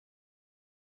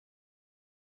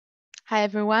Hi,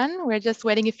 everyone. We're just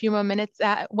waiting a few more minutes,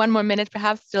 one more minute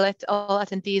perhaps, to let all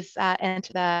attendees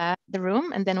enter the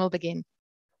room, and then we'll begin.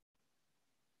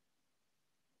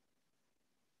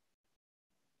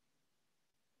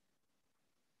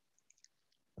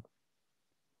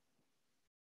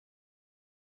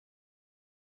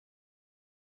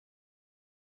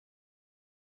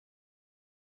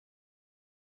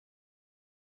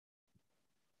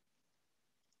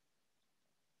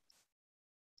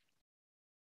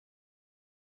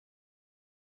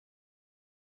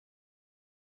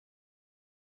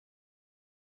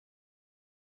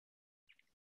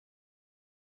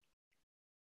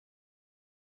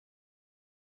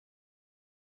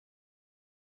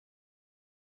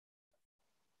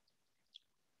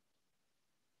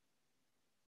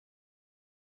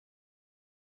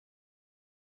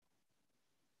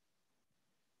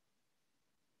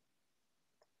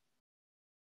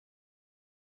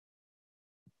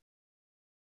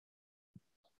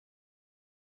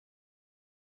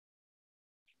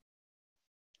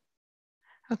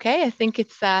 Okay, I think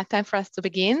it's time for us to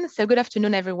begin. So good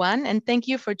afternoon, everyone, and thank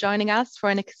you for joining us for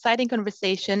an exciting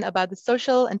conversation about the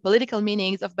social and political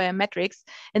meanings of biometrics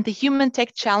and the human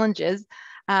tech challenges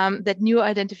that new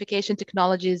identification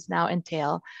technologies now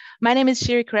entail. My name is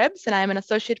Shiri Krebs, and I'm an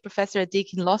associate professor at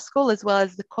Deakin Law School, as well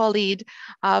as the co-lead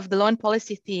of the law and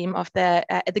policy theme of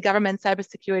the Government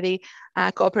Cybersecurity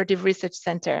Cooperative Research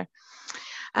Center.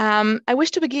 I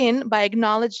wish to begin by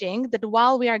acknowledging that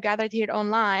while we are gathered here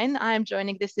online, I am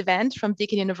joining this event from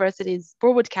Deakin University's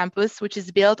Burwood campus, which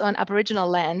is built on Aboriginal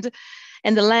land,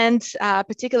 and the land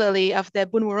particularly of the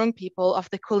Bunwurrung people of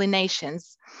the Kulin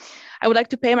Nations. I would like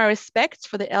to pay my respects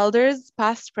for the elders,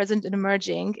 past, present, and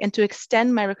emerging, and to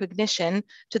extend my recognition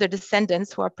to their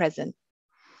descendants who are present.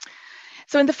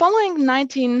 So in the following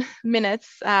 19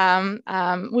 minutes,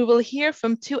 we will hear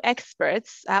from two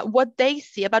experts what they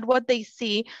see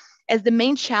as the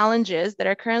main challenges that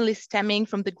are currently stemming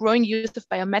from the growing use of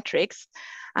biometrics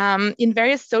in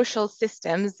various social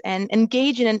systems, and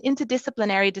engage in an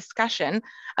interdisciplinary discussion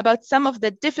about some of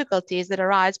the difficulties that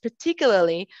arise,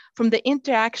 particularly from the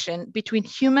interaction between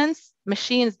humans,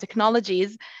 machines,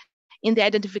 technologies in the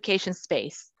identification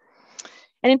space.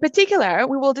 And in particular,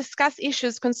 we will discuss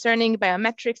issues concerning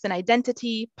biometrics and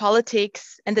identity,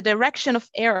 politics, and the direction of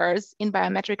errors in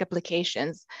biometric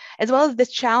applications, as well as the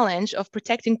challenge of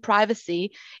protecting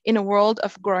privacy in a world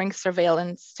of growing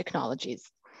surveillance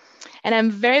technologies. And I'm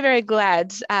very, very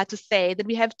glad to say that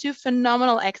we have two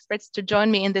phenomenal experts to join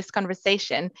me in this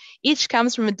conversation. Each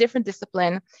comes from a different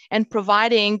discipline and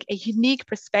providing a unique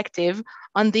perspective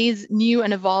on these new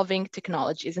and evolving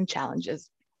technologies and challenges.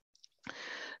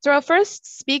 So our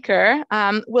first speaker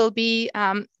will be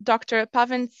Dr.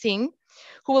 Pawan Singh,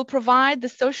 who will provide the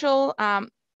social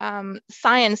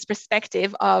science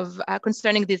perspective of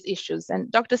concerning these issues.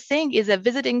 And Dr. Singh is a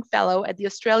visiting fellow at the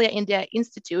Australia-India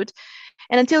Institute,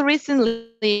 and until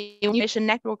recently, Innovation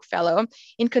Network Fellow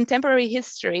in Contemporary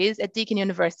Histories at Deakin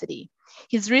University.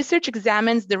 His research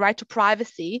examines the right to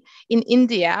privacy in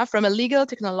India from a legal,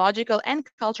 technological, and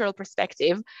cultural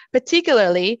perspective,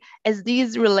 particularly as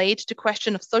these relate to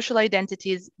question of social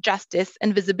identities, justice,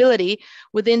 and visibility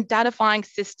within datafying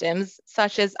systems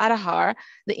such as Aadhaar,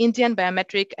 the Indian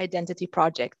Biometric Identity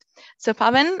Project. So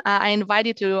Pawan, I invite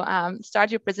you to start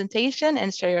your presentation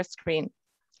and share your screen.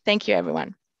 Thank you,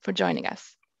 everyone, for joining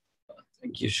us.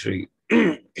 Thank you, Shri.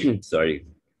 Sorry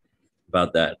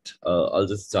about that. I'll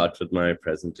just start with my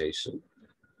presentation.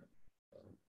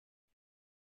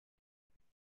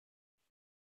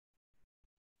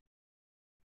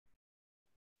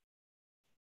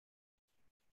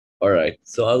 All right,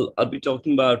 so I'll be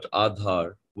talking about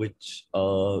Aadhaar, which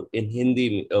in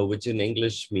Hindi, which in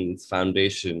English means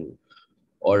foundation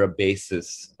or a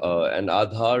basis. And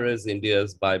Aadhaar is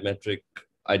India's biometric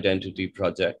identity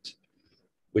project,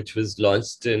 which was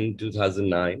launched in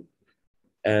 2009.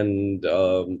 And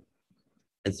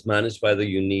it's managed by the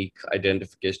Unique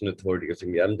Identification Authority of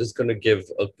India. I'm just going to give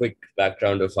a quick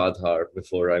background of Aadhaar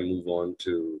before I move on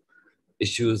to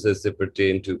issues as they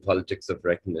pertain to politics of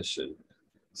recognition.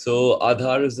 So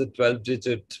Aadhaar is a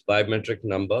 12-digit biometric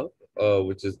number,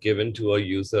 which is given to a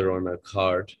user on a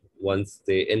card once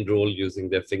they enroll using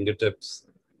their fingertips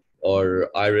or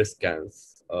iris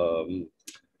scans,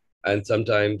 and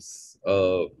sometimes,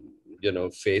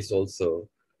 face also,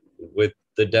 with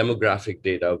the demographic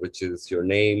data, which is your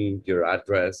name, your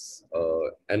address,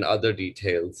 and other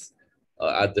details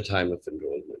at the time of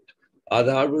enrollment.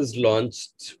 Aadhaar was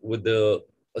launched with the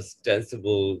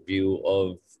ostensible view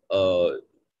of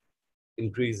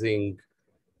increasing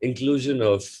inclusion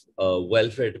of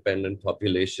welfare-dependent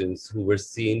populations who were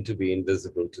seen to be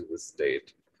invisible to the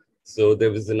state. So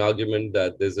there was an argument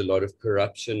that there's a lot of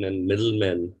corruption and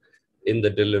middlemen in the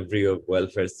delivery of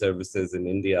welfare services in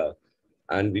India,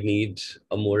 and we need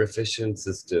a more efficient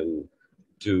system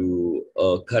to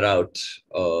cut out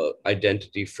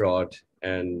identity fraud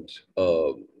and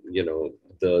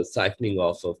the siphoning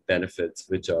off of benefits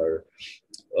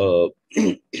uh,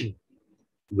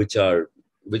 which are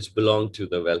which belong to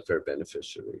the welfare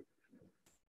beneficiary.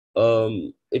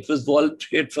 It was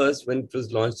voluntary at first when it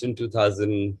was launched in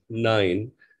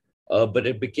 2009, but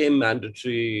it became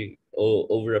mandatory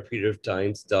over a period of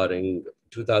time starting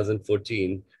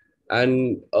 2014.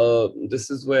 And this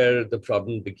is where the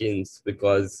problem begins,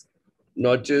 because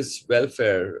not just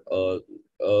welfare,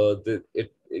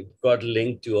 it got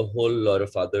linked to a whole lot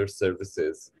of other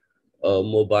services.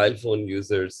 Mobile phone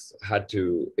users had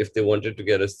to, if they wanted to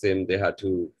get a SIM, they had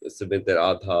to submit their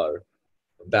Aadhaar.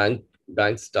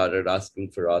 Banks started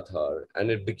asking for Aadhaar, and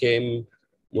it became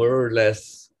more or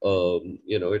less,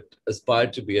 it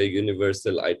aspired to be a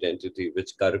universal identity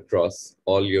which cut across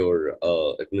all your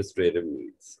administrative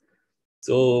needs.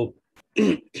 So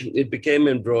it became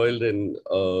embroiled in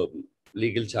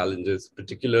legal challenges,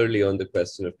 particularly on the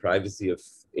question of privacy of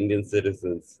Indian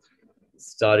citizens.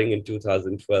 Starting in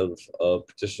 2012, a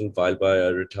petition filed by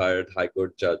a retired High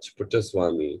Court judge,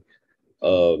 Puttaswamy,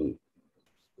 um,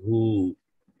 who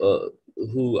uh,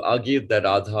 who argued that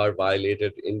Aadhaar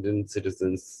violated Indian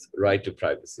citizens' right to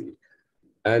privacy.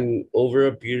 And over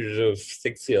a period of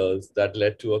 6 years, that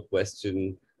led to a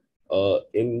question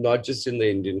in not just in the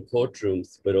Indian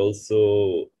courtrooms, but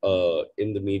also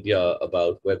in the media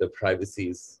about whether privacy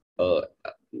is a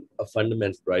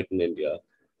fundamental right in India,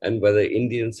 and whether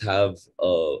Indians have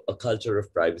a culture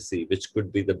of privacy, which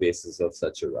could be the basis of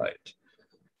such a right.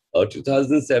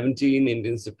 2017,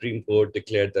 Indian Supreme Court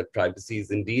declared that privacy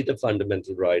is indeed a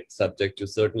fundamental right subject to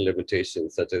certain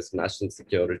limitations such as national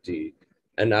security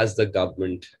and as the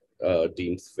government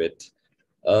deems fit.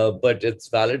 But it's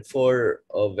valid for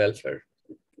welfare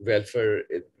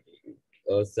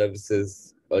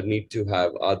services need to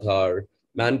have Aadhaar,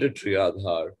 mandatory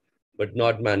Aadhaar, but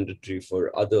not mandatory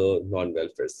for other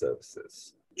non-welfare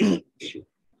services.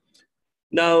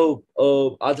 Now,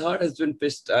 Aadhaar has been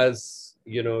pitched as,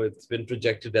 it's been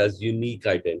projected as unique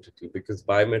identity, because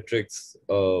biometrics,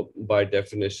 by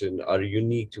definition, are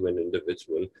unique to an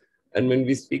individual. And when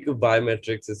we speak of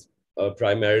biometrics, it's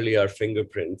primarily our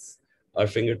fingerprints, our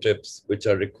fingertips, which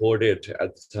are recorded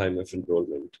at the time of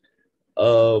enrollment.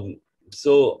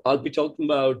 So I'll be talking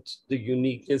about the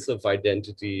uniqueness of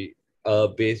identity, a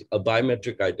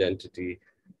biometric identity,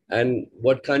 and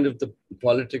what kind of the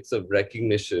politics of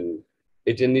recognition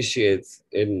it initiates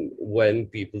in when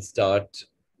people start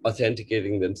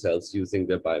authenticating themselves using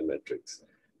their biometrics.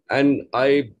 And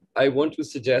I want to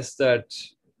suggest that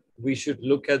we should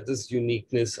look at this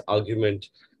uniqueness argument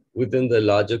within the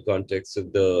larger context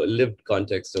of the lived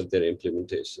context of their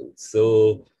implementation.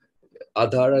 So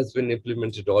Aadhaar has been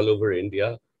implemented all over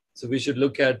India. So we should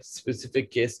look at specific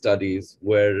case studies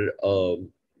where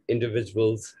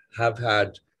individuals have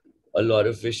had a lot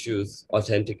of issues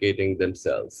authenticating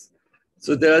themselves.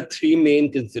 So there are three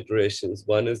main considerations.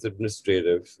 One is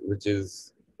administrative, which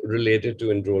is related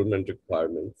to enrollment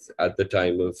requirements at the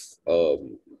time of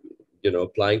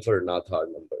applying for an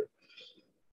Aadhaar number.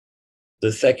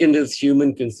 The second is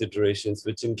human considerations,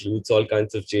 which includes all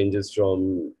kinds of changes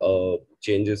from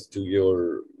changes to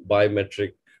your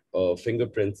biometric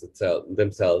fingerprints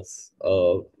themselves,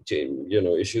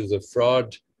 issues of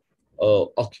fraud,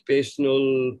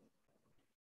 occupational,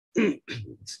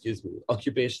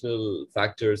 occupational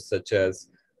factors such as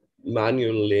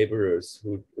manual laborers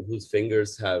whose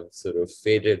fingers have sort of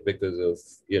faded because of,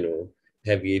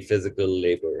 heavy physical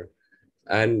labor,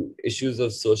 and issues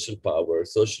of social power,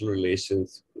 social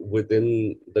relations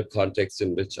within the context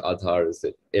in which Aadhaar is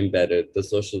embedded, the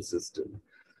social system.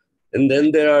 And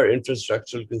then there are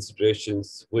infrastructural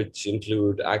considerations, which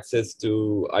include access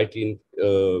to IT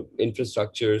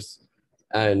infrastructures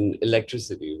and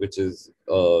electricity, which is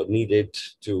needed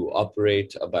to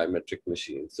operate a biometric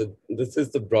machine. So this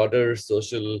is the broader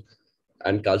social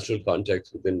and cultural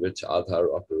context within which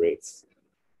Aadhaar operates.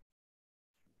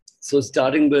 So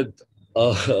starting with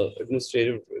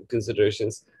administrative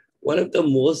considerations, one of the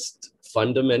most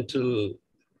fundamental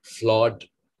flawed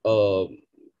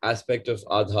aspect of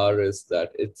Aadhaar is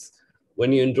that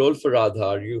when you enroll for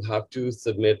Aadhaar, you have to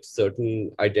submit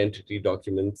certain identity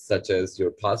documents such as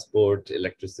your passport,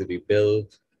 electricity bill,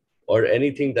 or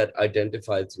anything that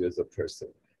identifies you as a person.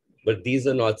 But these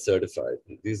are not certified.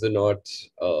 These are not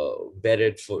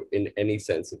vetted for in any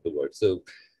sense of the word. So,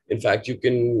 in fact, you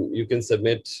can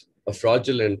submit a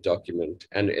fraudulent document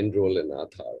and enroll in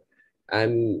Aadhaar.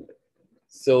 And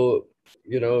So,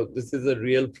 this is a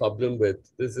real problem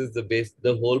this is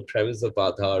the whole premise of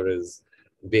Aadhaar is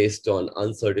based on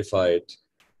uncertified,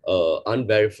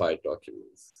 unverified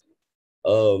documents.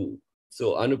 Um,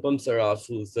 so Anupam Saraf,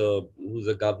 who's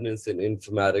a governance and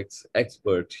informatics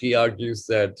expert, he argues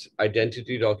that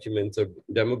identity documents or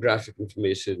demographic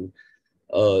information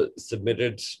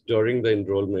submitted during the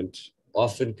enrollment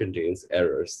often contains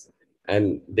errors,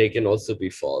 and they can also be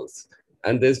false.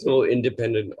 And there's no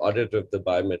independent audit of the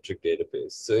biometric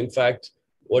database. So in fact,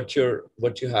 what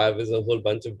you have is a whole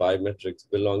bunch of biometrics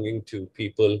belonging to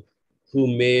people who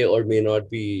may or may not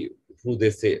be who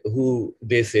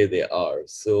they say they are.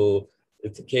 So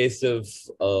it's a case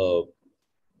of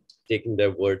taking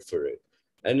their word for it.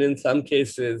 And in some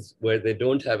cases where they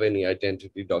don't have any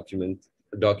identity documents,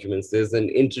 there's an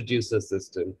introducer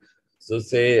system. So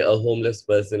say a homeless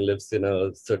person lives in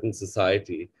a certain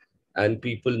society and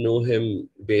people know him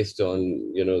based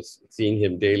on, seeing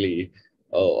him daily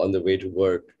on the way to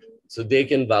work. So they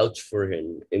can vouch for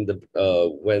him in the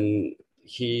when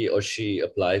he or she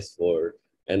applies for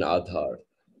an Aadhaar.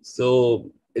 So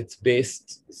it's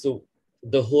based, so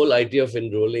the whole idea of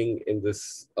enrolling in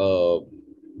this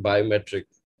biometric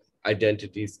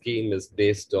identity scheme is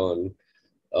based on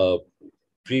uh,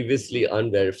 previously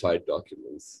unverified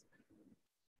documents.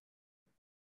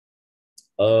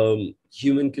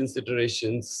 Human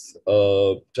considerations,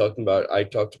 I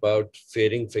talked about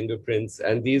fading fingerprints,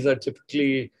 and these are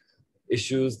typically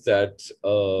issues that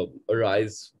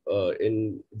arise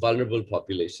in vulnerable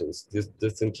populations.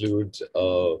 This includes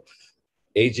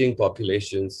aging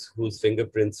populations whose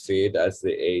fingerprints fade as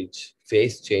they age,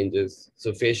 face changes.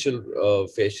 So facial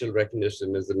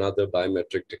recognition is another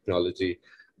biometric technology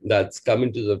that's come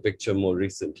into the picture more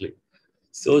recently.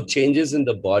 So changes in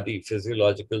the body,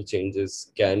 physiological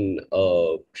changes can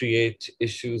create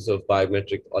issues of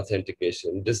biometric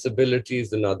authentication. Disability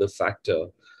is another factor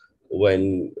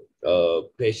when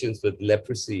patients with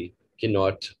leprosy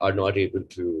are not able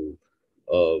to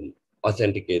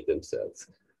authenticate themselves.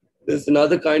 There's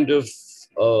another kind of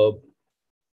uh,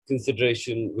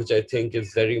 consideration which I think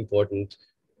is very important,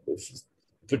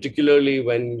 particularly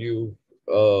when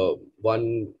a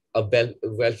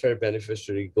welfare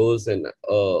beneficiary goes and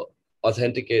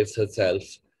authenticates herself,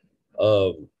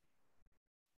 um,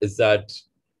 is that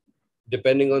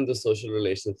depending on the social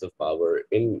relations of power,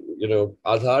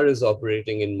 Aadhaar is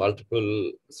operating in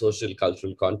multiple social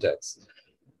cultural contexts.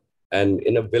 And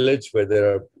in a village where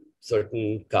there are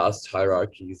certain caste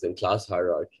hierarchies and class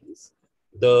hierarchies,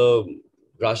 the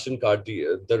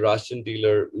the ration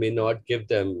dealer may not give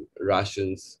them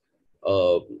rations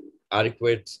uh,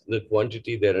 adequate the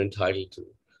quantity they're entitled to.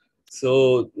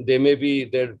 So their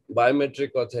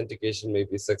biometric authentication may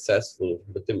be successful,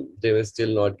 but they may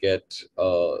still not get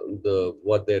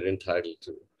what they're entitled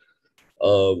to.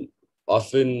 Um,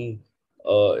 Often,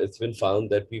 it's been found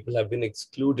that people have been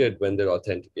excluded when their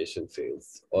authentication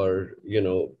fails, or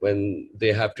when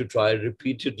they have to try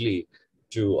repeatedly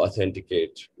to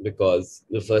authenticate because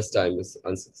the first time is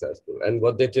unsuccessful. And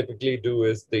what they typically do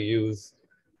is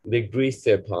they grease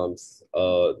their palms.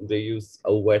 They use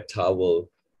a wet towel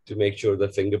to make sure the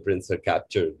fingerprints are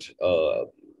captured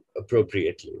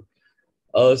appropriately.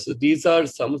 So these are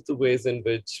some of the ways in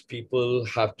which people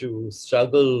have to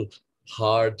struggle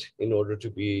hard in order to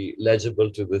be legible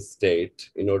to the state,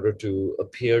 in order to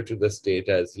appear to the state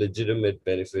as legitimate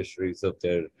beneficiaries of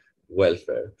their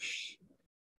welfare.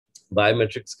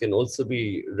 Biometrics can also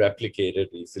be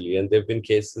replicated easily, and there have been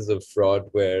cases of fraud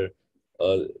where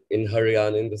in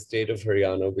Haryana, in the state of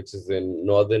Haryana, which is in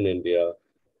northern India,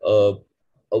 uh,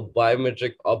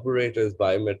 operator's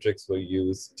biometrics were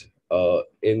used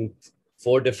in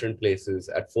four different places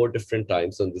at four different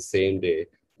times on the same day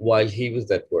while he was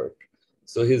at work.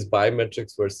 So his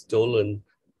biometrics were stolen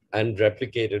and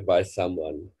replicated by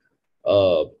someone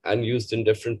and used in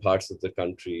different parts of the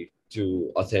country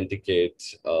to authenticate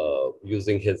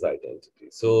using his identity.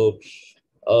 So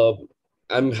uh,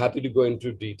 I'm happy to go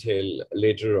into detail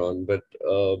later on, but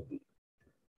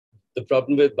the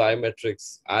problem with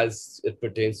biometrics as it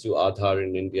pertains to Aadhaar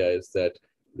in India is that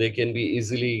they can be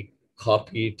easily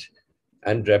copied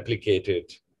and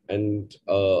replicated, and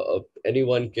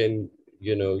anyone can,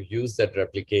 use that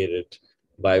replicated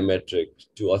biometric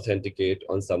to authenticate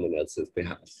on someone else's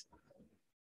behalf.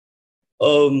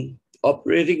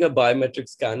 Operating a biometric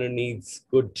scanner needs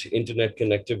good internet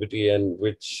connectivity, and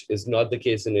which is not the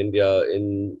case in India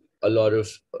in a lot of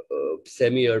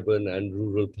semi-urban and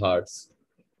rural parts,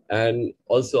 and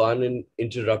also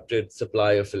uninterrupted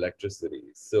supply of electricity.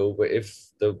 So if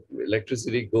the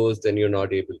electricity goes, then you're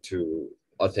not able to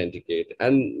authenticate.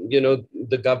 And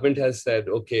the government has said,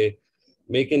 okay,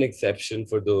 make an exception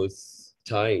for those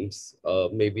times.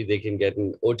 Maybe they can get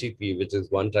an OTP, which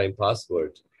is one-time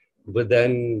password. But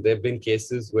then there have been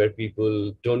cases where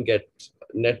people don't get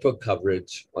network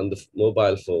coverage on the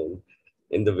mobile phone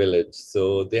in the village.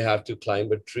 So they have to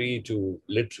climb a tree to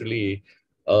literally,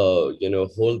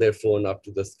 hold their phone up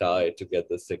to the sky to get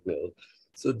the signal.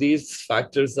 So these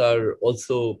factors are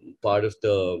also part of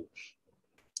the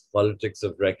politics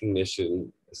of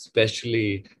recognition,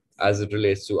 especially as it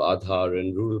relates to Aadhaar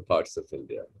in rural parts of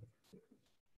India.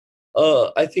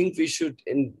 I think we should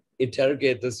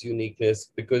interrogate this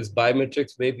uniqueness because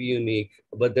biometrics may be unique,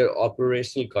 but their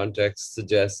operational context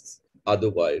suggests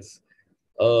otherwise.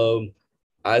 Um,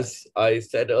 as I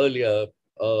said earlier,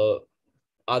 uh,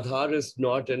 Aadhaar is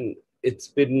not it's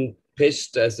been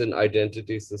pitched as an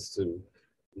identity system,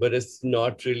 but it's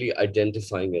not really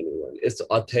identifying anyone. It's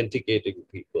authenticating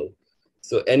people.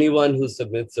 So anyone who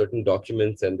submits certain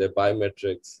documents and their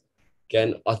biometrics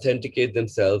can authenticate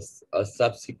themselves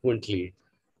subsequently.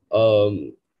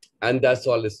 Um, and that's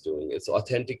all it's doing. It's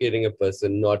authenticating a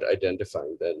person, not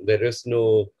identifying them. There is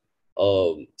no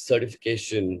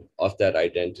certification of that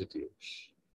identity.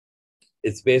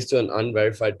 It's based on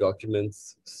unverified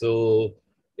documents. So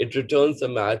it returns a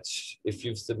match if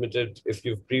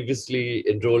you've previously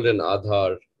enrolled in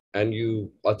Aadhaar and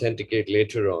you authenticate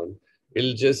later on,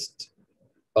 it'll just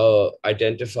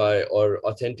identify or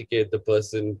authenticate the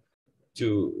person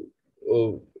to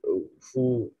who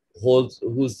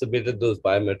who submitted those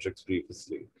biometrics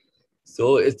previously.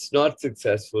 So it's not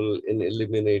successful in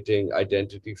eliminating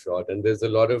identity fraud. And there's a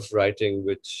lot of writing,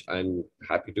 which I'm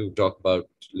happy to talk about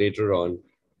later on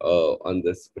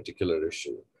this particular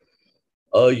issue.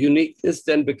 Uniqueness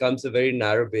then becomes a very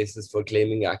narrow basis for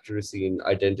claiming accuracy in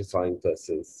identifying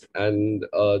persons. And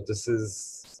this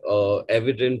is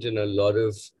evident in a lot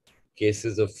of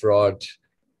cases of fraud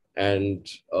and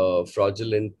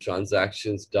fraudulent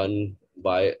transactions done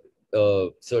by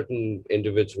certain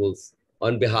individuals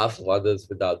on behalf of others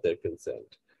without their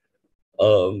consent.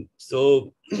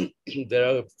 So there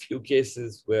are a few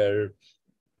cases where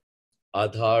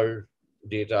Aadhaar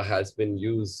data has been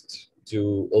used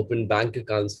to open bank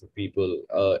accounts for people.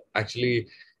 Actually,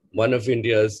 one of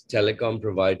India's telecom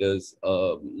providers,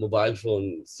 mobile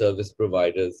phone service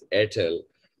providers, Airtel,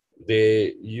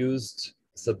 they used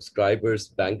subscribers'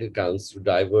 bank accounts to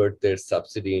divert their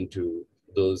subsidy into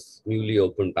those newly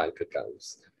opened bank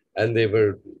accounts. And they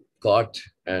were caught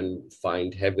and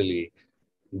fined heavily.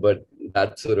 But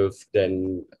that sort of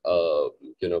then,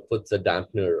 puts a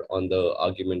dampener on the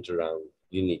argument around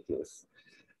uniqueness.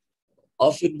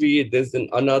 Often there's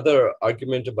another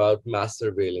argument about mass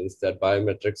surveillance, that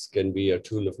biometrics can be a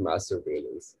tool of mass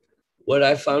surveillance. What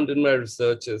I found in my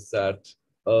research is that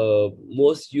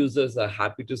most users are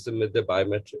happy to submit their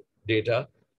biometric data,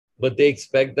 but they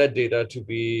expect that data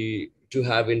to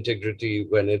have integrity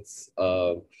when it's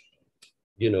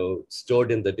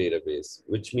stored in the database,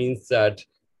 which means that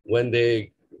when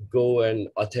they go and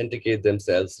authenticate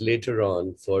themselves later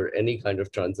on for any kind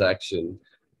of transaction,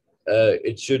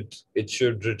 it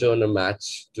should return a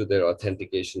match to their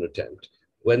authentication attempt.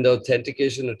 When the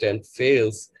authentication attempt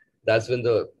fails, that's when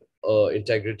the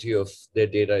integrity of their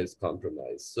data is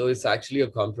compromised. So it's actually a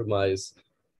compromise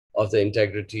of the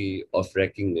integrity of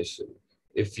recognition.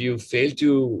 If you fail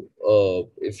to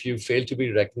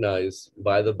be recognized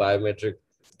by the biometric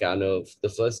scanner the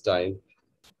first time,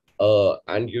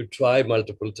 and you try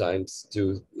multiple times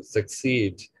to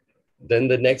succeed, then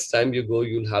the next time you go,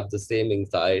 you'll have the same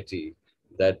anxiety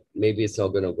that maybe it's not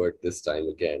going to work this time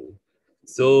again.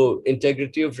 So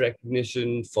integrity of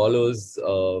recognition follows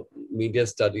media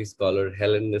studies scholar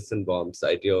Helen Nissenbaum's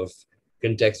idea of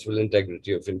contextual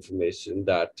integrity of information,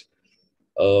 that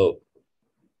uh,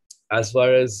 as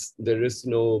far as there is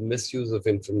no misuse of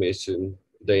information,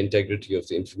 the integrity of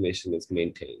the information is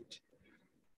maintained.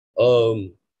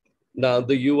 Um, Now,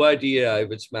 the UIDAI,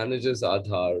 which manages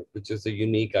Aadhaar, which is the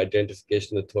Unique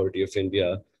Identification Authority of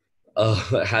India,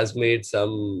 has made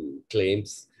some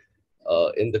claims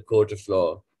in the court of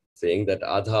law saying that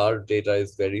Aadhaar data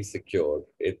is very secure.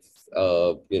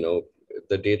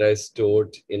 The data is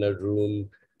stored in a room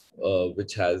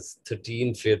which has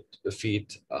 13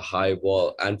 feet high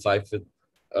wall and 5 feet,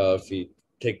 feet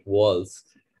thick walls.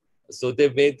 So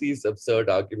they've made these absurd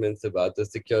arguments about the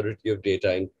security of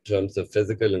data in terms of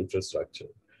physical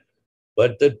infrastructure.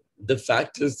 But the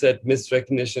fact is that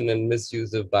misrecognition and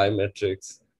misuse of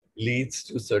biometrics leads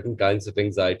to certain kinds of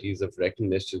anxieties of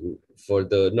recognition for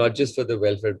not just for the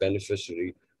welfare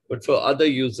beneficiary, but for other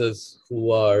users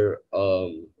who are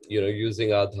using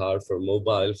Aadhaar for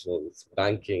mobile phones,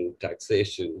 banking,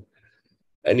 taxation.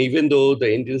 And even though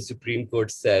the Indian Supreme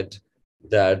Court said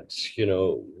that,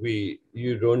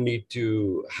 you don't need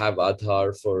to have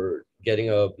Aadhaar for getting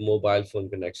a mobile phone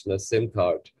connection, a SIM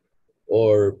card,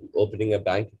 or opening a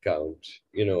bank account.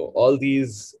 All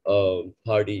these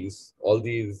parties, all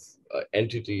these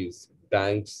entities,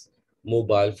 banks,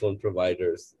 mobile phone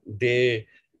providers, they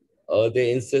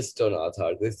insist on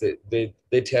Aadhaar.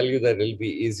 They tell you that it'll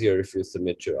be easier if you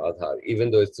submit your Aadhaar, even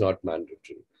though it's not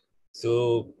mandatory.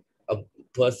 So a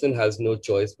person has no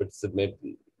choice but submit,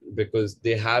 because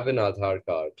they have an Aadhaar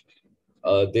card.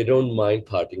 They don't mind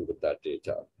parting with that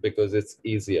data because it's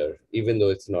easier, even though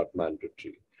it's not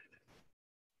mandatory.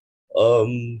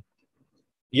 Um,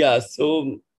 yeah,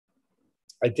 so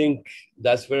I think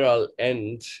that's where I'll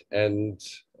end, and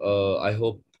I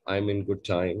hope I'm in good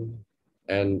time.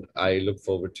 And I look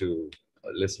forward to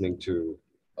listening to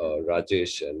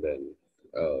Rajesh, and then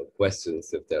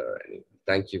questions if there are any.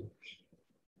 Thank you.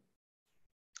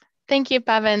 Thank you,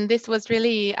 Pavan. This was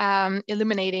really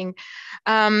illuminating.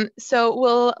 So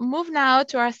we'll move now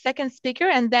to our second speaker,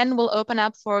 and then we'll open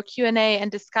up for Q&A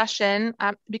and discussion,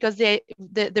 because the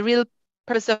real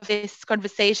purpose of this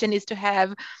conversation is to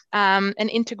have an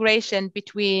integration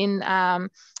between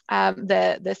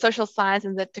the social science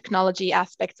and the technology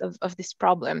aspects of this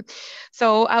problem.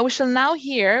 So we shall now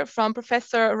hear from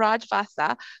Professor Raj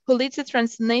Vasa, who leads the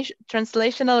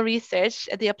translational research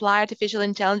at the Applied Artificial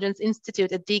Intelligence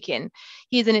Institute at Deakin.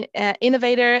 He's an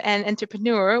innovator and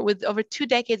entrepreneur with over 2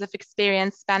 decades of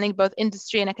experience spanning both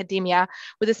industry and academia,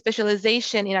 with a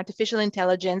specialization in artificial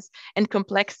intelligence and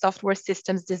complex software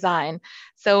systems design.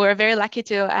 So we're very lucky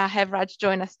to have Raj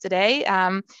join us today.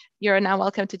 You're now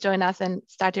welcome to join us and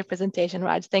start your presentation,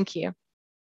 Raj. Thank you.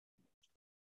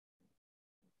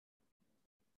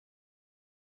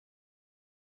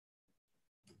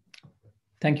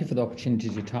 Thank you for the opportunity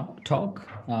to talk.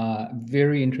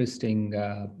 Very interesting,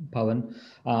 Pawan.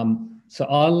 So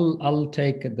I'll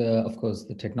take of course,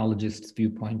 the technologist's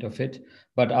viewpoint of it,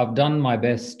 but I've done my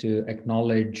best to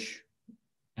acknowledge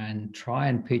and try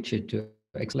and pitch it to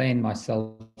explain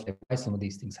myself why some of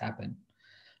these things happen,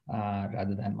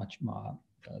 rather than much more,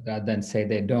 rather than say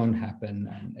they don't happen,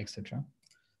 and etc.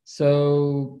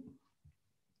 So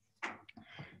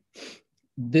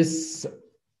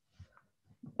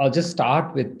I'll just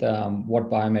start with what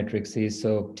biometrics is.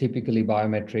 So typically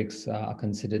biometrics are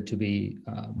considered to be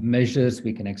measures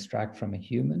we can extract from a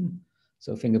human.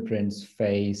 So fingerprints,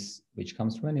 face, which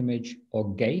comes from an image,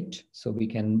 or gait. So we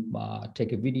can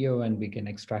take a video and we can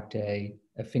extract a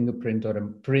fingerprint or a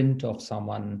print of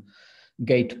someone,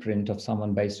 gait print of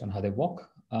someone based on how they walk.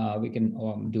 We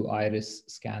can do iris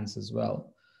scans as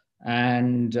well.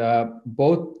 And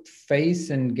both face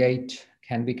and gait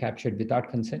can be captured without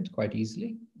consent quite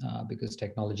easily, because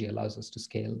technology allows us to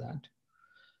scale that.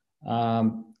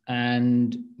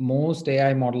 And most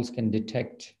AI models can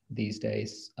detect these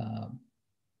days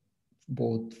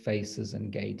both faces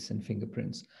and gaits and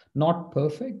fingerprints. Not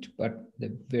perfect, but they're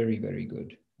very, very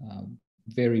good.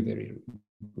 Very, very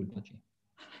good technology.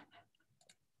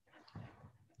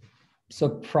 So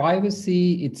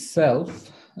privacy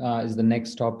itself is the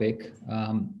next topic.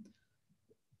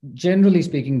 Generally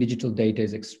speaking, digital data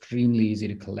is extremely easy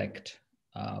to collect,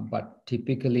 but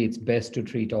typically it's best to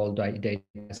treat all data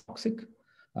as toxic.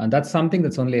 And that's something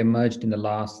that's only emerged in the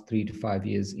last 3 to 5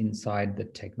 years inside the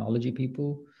technology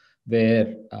people,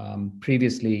 where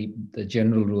previously the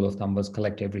general rule of thumb was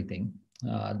collect everything.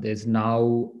 There's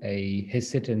now a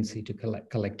hesitancy to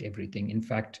collect everything. In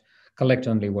fact, collect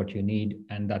only what you need,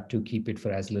 and that to keep it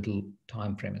for as little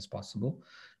time frame as possible.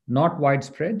 Not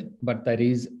widespread, but there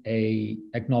is a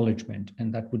acknowledgement,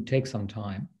 and that would take some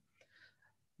time.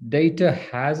 Data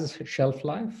has shelf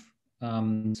life.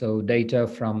 So data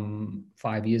from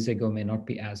 5 years ago may not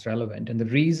be as relevant. And the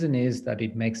reason is that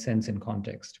it makes sense in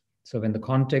context. So when the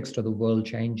context of the world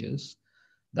changes,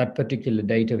 that particular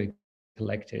data we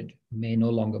collected may no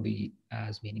longer be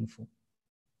as meaningful.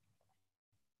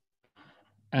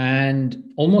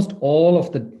 And almost all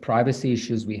of the privacy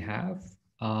issues we have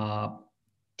are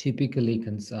typically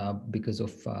because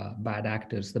of bad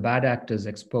actors. The bad actors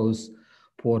expose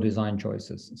poor design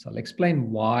choices. So I'll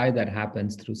explain why that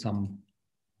happens through some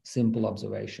simple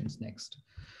observations next.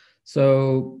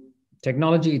 So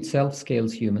technology itself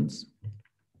scales humans.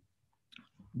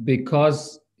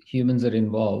 Because humans are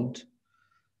involved,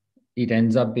 it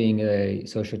ends up being a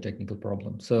socio-technical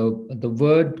problem. So the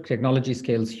word technology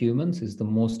scales humans is the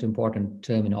most important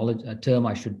term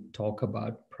I should talk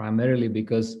about, primarily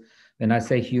because when I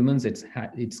say humans,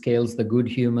 it scales the good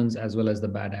humans as well as the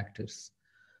bad actors.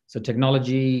 So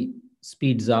technology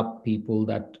speeds up people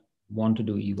that want to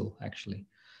do evil, actually.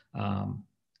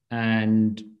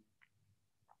 And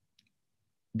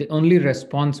the only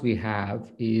response we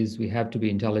have is we have to be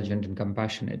intelligent and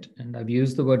compassionate. And I've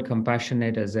used the word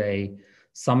compassionate as a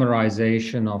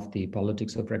summarization of the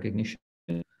politics of recognition.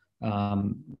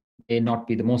 May not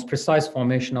be the most precise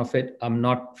formation of it. I'm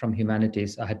not from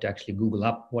humanities. I had to actually Google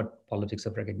up what politics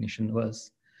of recognition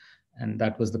was. And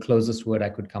that was the closest word I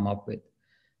could come up with.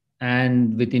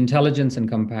 And with intelligence and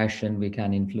compassion, we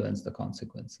can influence the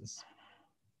consequences.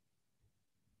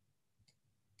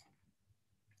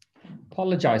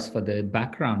 Apologize for the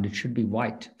background. It should be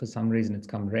white. For some reason, it's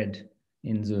come red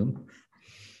in Zoom.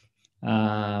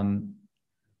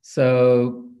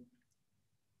 So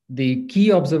the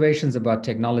key observations about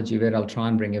technology, where I'll try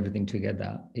and bring everything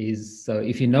together, is so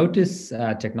if you notice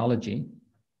technology,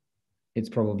 it's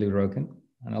probably broken.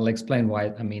 And I'll explain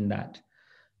why I mean that.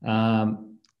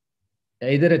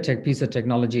 Either a piece of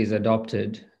technology is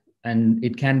adopted, and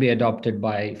it can be adopted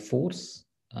by force,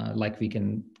 like we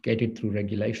can get it through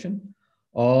regulation,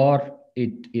 or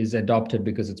it is adopted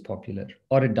because it's popular,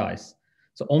 or it dies.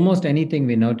 So almost anything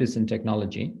we notice in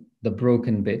technology, the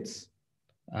broken bits,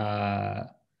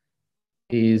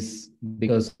 is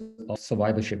because of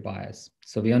survivorship bias.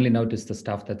 So we only notice the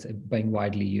stuff that's being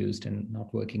widely used and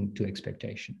not working to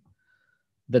expectation.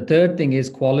 The third thing is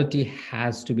quality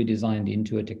has to be designed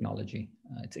into a technology.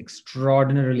 It's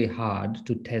extraordinarily hard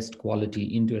to test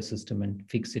quality into a system and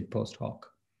fix it post hoc.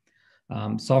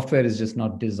 Software is just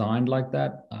not designed like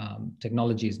that.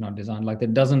 Technology is not designed like that.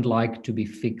 It doesn't like to be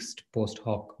fixed post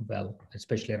hoc well,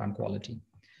 especially around quality.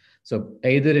 So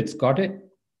either it's got it,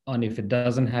 and if it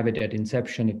doesn't have it at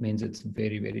inception, it means it's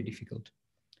very, very difficult.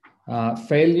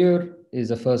 Failure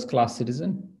is a first-class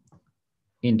citizen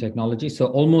in technology. So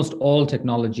almost all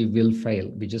technology will fail.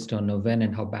 We just don't know when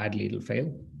and how badly it'll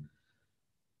fail.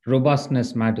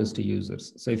 Robustness matters to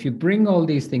users. So if you bring all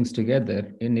these things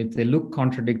together, and if they look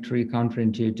contradictory,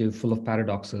 counterintuitive, full of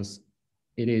paradoxes,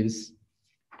 it is.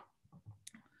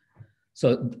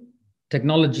 So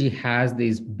technology has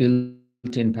these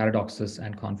built-in paradoxes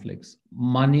and conflicts.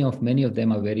 Many of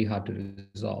them are very hard to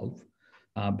resolve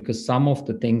because some of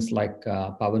the things like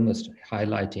Pawan was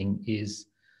highlighting is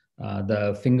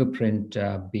the fingerprint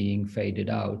being faded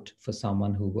out for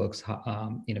someone who works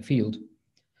in a field.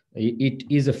 It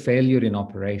is a failure in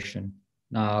operation.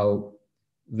 Now,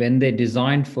 when they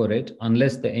designed for it,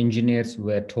 unless the engineers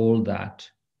were told that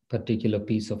particular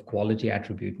piece of quality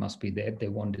attribute must be there, they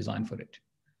won't design for it.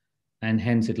 And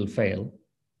hence it'll fail.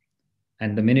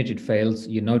 And the minute it fails,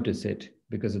 you notice it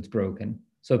because it's broken.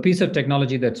 So a piece of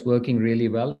technology that's working really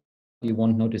well, you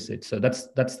won't notice it. So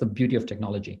that's the beauty of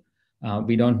technology.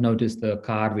 We don't notice the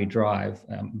car we drive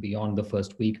beyond the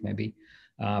first week, maybe,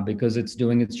 because it's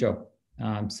doing its job.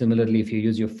 Similarly, if you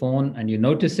use your phone and you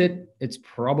notice it, it's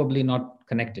probably not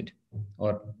connected,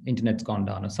 or internet's gone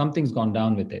down, or something's gone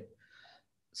down with it.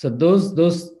 So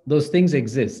those things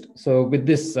exist. So with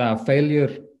this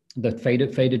failure, the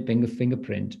faded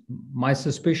fingerprint, my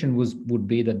suspicion would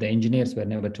be that the engineers were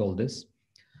never told this.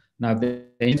 Now, if the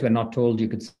engineers were not told, you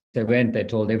could say when they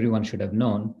told, everyone should have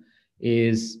known.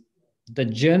 Is the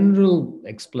general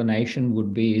explanation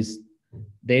would be is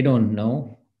they don't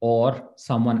know, or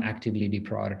someone actively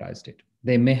deprioritized it.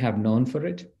 They may have known for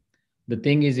it. The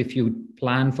thing is, if you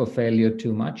plan for failure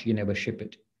too much, you never ship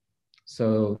it.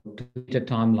 So to hit a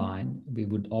timeline, we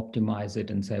would optimize it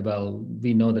and say, well,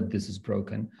 we know that this is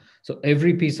broken. So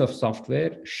every piece of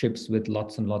software ships with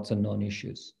lots and lots of known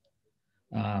issues.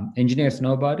 Engineers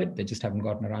know about it. They just haven't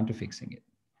gotten around to fixing it.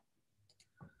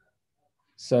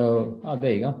 So,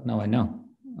 there you go. Now I know.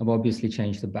 I've obviously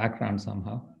changed the background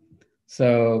somehow.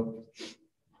 So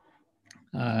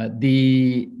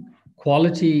the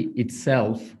quality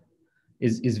itself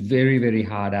is very, very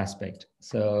hard aspect.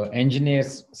 So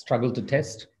engineers struggle to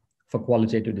test for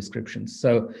qualitative descriptions.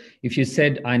 So if you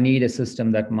said, I need a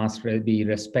system that must be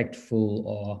respectful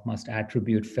or must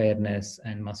attribute fairness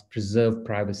and must preserve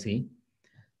privacy,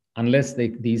 unless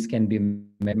these can be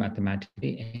made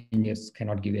mathematically, engineers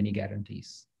cannot give any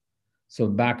guarantees. So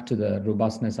back to the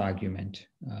robustness argument.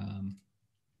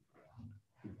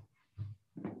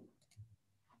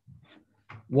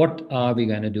 What are we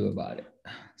going to do about it?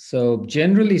 So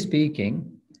generally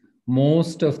speaking,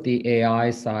 most of the AI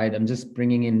side, I'm just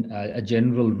bringing in a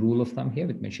general rule of thumb here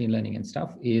with machine learning and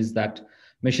stuff, is that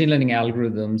machine learning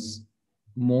algorithms,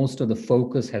 most of the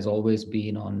focus has always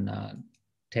been on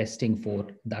testing for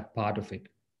that part of it.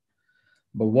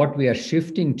 But what we are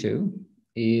shifting to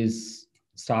is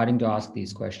starting to ask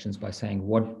these questions by saying,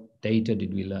 what data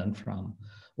did we learn from?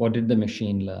 What did the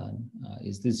machine learn?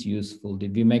 Is this useful?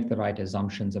 Did we make the right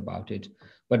assumptions about it?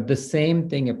 But the same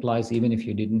thing applies even if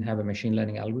you didn't have a machine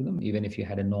learning algorithm, even if you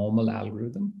had a normal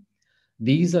algorithm.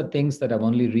 These are things that have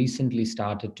only recently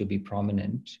started to be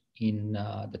prominent in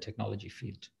the technology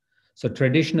field. So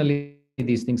traditionally,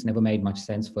 these things never made much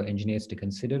sense for engineers to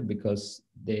consider because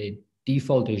they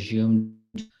default assumed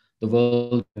the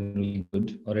world is really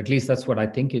good, or at least that's what I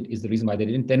think it is the reason why they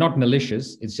didn't. They're not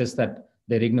malicious. It's just that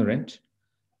they're ignorant,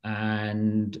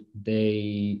 and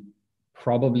they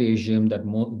probably assume that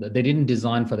they didn't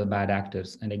design for the bad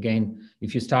actors. And again,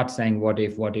 if you start saying what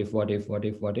if,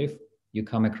 you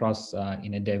come across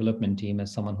in a development team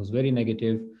as someone who's very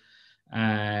negative,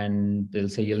 and they'll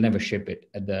say you'll never ship it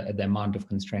at the amount of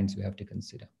constraints we have to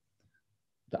consider.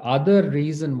 The other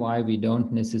reason why we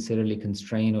don't necessarily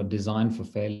constrain or design for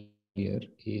failure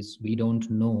is we don't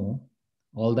know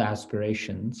all the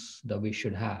aspirations that we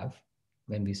should have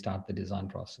when we start the design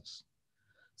process.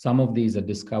 Some of these are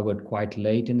discovered quite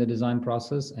late in the design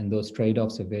process, and those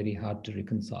trade-offs are very hard to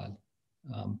reconcile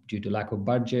due to lack of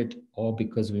budget or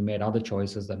because we made other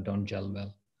choices that don't gel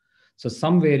well. So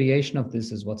some variation of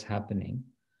this is what's happening.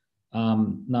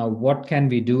 Now, what can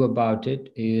we do about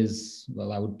it is,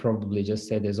 well, I would probably just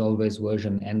say there's always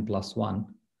version n+1,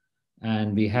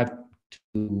 and we have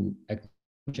to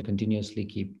continuously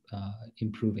keep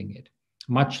improving it.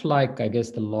 Much like, I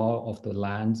guess, the law of the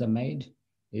lands are made,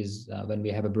 is when we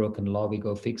have a broken law, we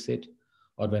go fix it,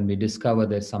 or when we discover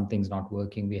that something's not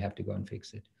working, we have to go and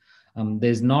fix it.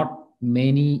 There's not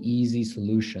many easy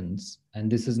solutions, and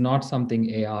this is not something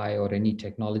AI or any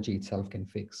technology itself can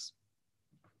fix.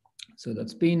 So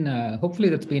that's been, hopefully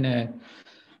that's been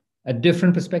a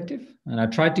different perspective, and I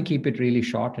tried to keep it really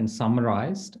short and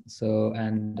summarized. So,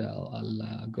 and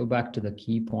I'll go back to the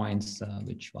key points,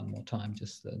 which one more time,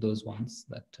 just those ones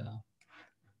that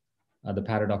are the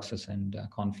paradoxes and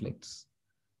conflicts,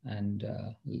 and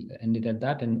end it at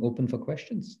that and open for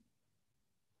questions.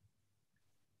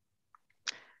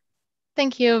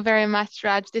 Thank you very much,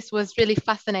 Raj. This was really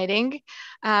fascinating.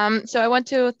 So I want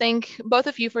to thank both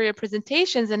of you for your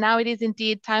presentations. And now it is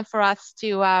indeed time for us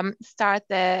to start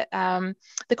the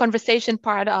conversation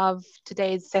part of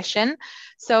today's session.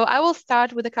 So I will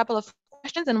start with a couple of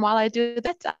questions. And while I do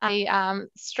that, I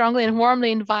strongly and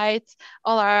warmly invite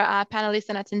all our panelists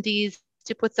and attendees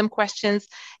to put some questions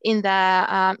in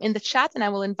the chat, and I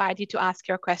will invite you to ask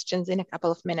your questions in a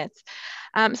couple of minutes.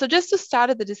 So just to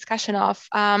start the discussion off,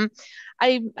 so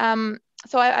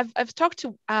I've talked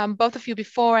to both of you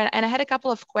before, and I had a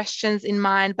couple of questions in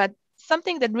mind, but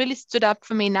something that really stood up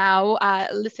for me now,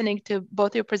 listening to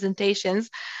both your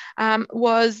presentations,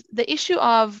 was the issue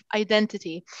of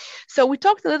identity. So we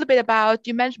talked a little bit about,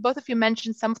 both of you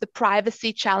mentioned some of the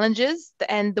privacy challenges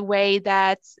and the way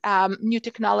that new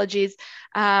technologies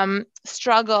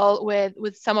struggle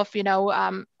with some of,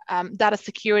 data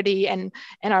security and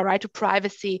our right to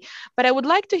privacy. But I would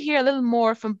like to hear a little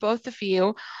more from both of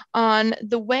you on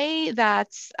the way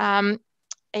that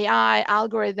AI,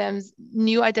 algorithms,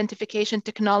 new identification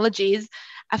technologies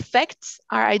affect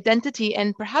our identity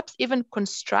and perhaps even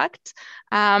construct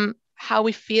how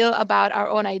we feel about our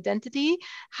own identity,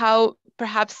 how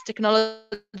perhaps technology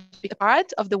is a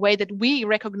part of the way that we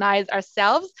recognize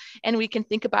ourselves. And we can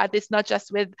think about this not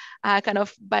just with kind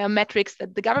of biometrics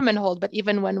that the government hold, but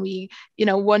even when we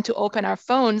want to open our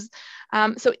phones.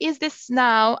 So is this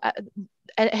now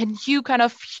a new kind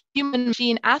of human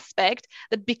machine aspect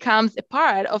that becomes a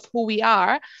part of who we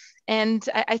are? And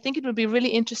I think it would be really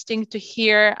interesting to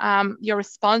hear your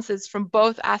responses from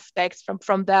both aspects,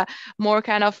 from the more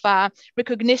kind of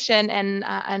recognition and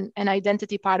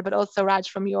identity part, but also Raj,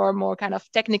 from your more kind of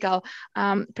technical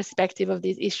perspective of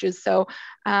these issues. So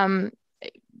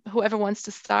whoever wants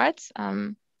to start.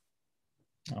 I'm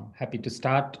happy to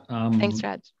start. Thanks,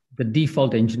 Raj. The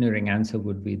default engineering answer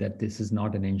would be that this is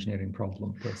not an engineering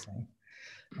problem per se,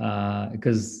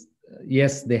 because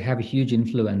yes, they have a huge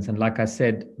influence. And like I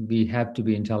said, we have to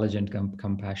be intelligent,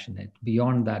 compassionate.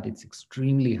 Beyond that, it's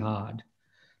extremely hard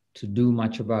to do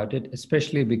much about it,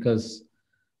 especially because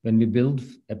when we build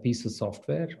a piece of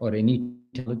software or any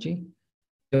technology,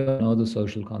 we don't know the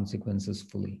social consequences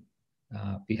fully.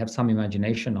 We have some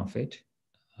imagination of it,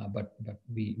 but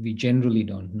we generally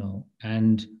don't know.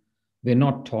 And we're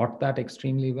not taught that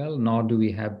extremely well, nor do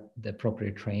we have the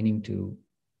appropriate training to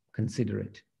consider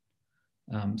it.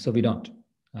 So we don't.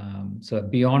 So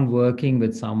beyond working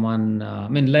with someone, I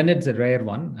mean, Leonard's a rare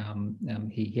one.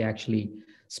 He actually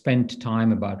spent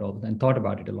time about all and thought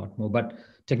about it a lot more. But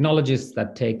technologists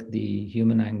that take the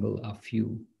human angle are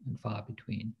few and far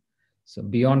between. So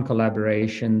beyond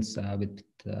collaborations with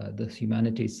the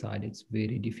humanities side, it's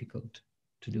very difficult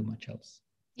to do much else.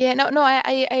 Yeah, no,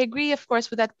 I agree, of course,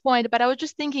 with that point. But I was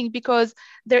just thinking, because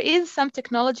there is some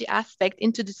technology aspect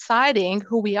into deciding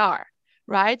who we are,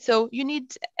 right? So you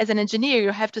need, as an engineer,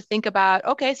 you have to think about,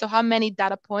 okay, so how many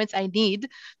data points I need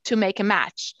to make a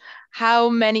match? How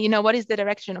many, what is the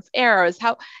direction of errors?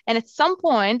 And at some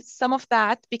point, some of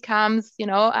that becomes,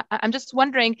 I'm just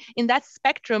wondering, in that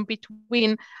spectrum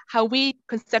between how we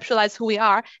conceptualize who we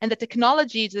are and the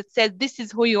technology that says this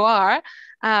is who you are,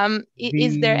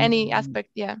 is there any aspect?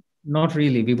 Yeah. Not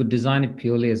really. We would design it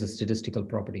purely as a statistical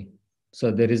property. So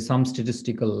there is some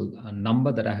statistical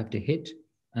number that I have to hit,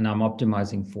 and I'm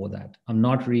optimizing for that. I'm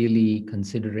not really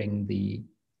considering the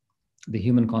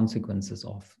human consequences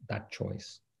of that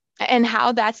choice. And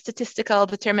how that statistical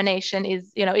determination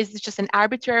is, is it just an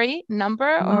arbitrary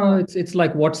number? No, it's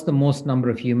like, what's the most number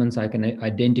of humans I can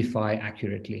identify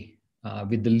accurately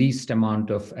with the least amount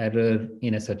of error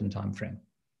in a certain time frame.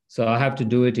 So I have to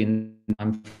do it in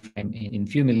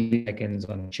few milliseconds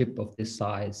on a chip of this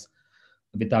size,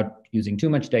 without using too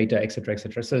much data, et cetera, et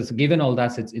cetera. So given all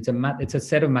that, it's a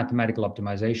set of mathematical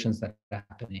optimizations that are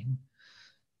happening.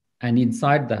 And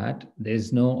inside that,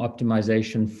 there's no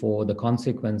optimization for the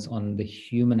consequence on the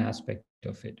human aspect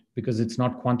of it, because it's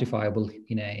not quantifiable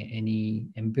in any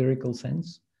empirical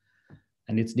sense,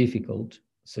 and it's difficult.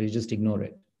 So you just ignore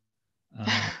it.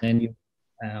 I mean,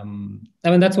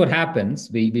 that's what happens.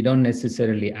 We don't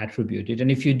necessarily attribute it.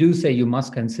 And if you do say you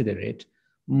must consider it,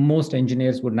 most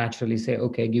engineers would naturally say,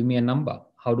 okay, give me a number.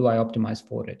 How do I optimize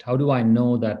for it? How do I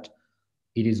know that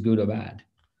it is good or bad?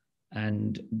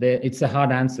 And it's a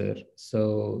hard answer.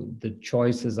 So the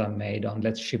choices are made on,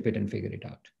 let's ship it and figure it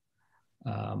out.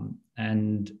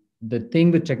 And the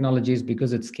thing with technology is,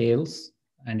 because it scales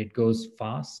and it goes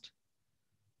fast,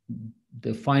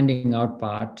 the finding out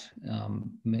part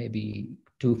may be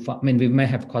too far. I mean, we may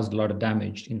have caused a lot of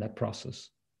damage in that process.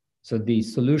 So the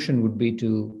solution would be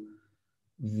to,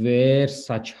 where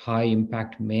such high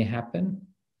impact may happen,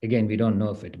 again, we don't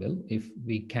know if it will. If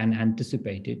we can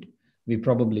anticipate it, we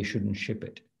probably shouldn't ship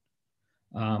it.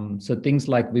 So things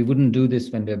like, we wouldn't do this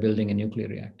when we're building a nuclear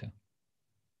reactor.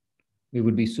 We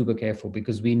would be super careful,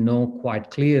 because we know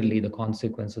quite clearly the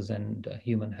consequences and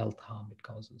human health harm it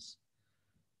causes.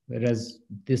 Whereas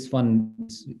this one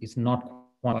is not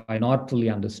fully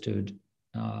understood,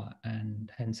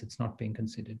 and hence it's not being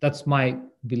considered. That's my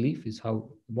belief, is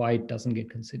why it doesn't get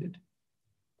considered.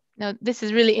 No, this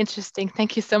is really interesting.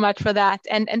 Thank you so much for that.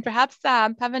 And perhaps,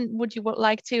 Pawan, would you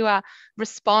like to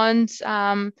respond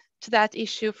to that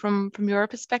issue from your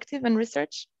perspective and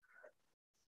research?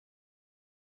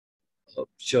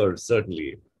 Sure,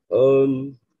 certainly.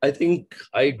 I think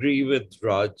I agree with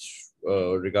Raj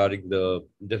regarding the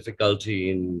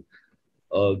difficulty in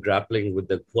grappling with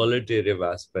the qualitative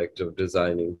aspect of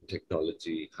designing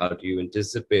technology. How do you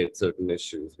anticipate certain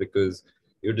issues? Because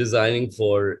you're designing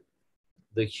for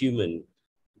the human,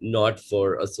 not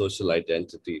for a social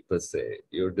identity per se.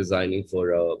 You're designing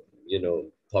for a,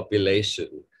 population,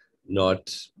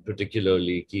 not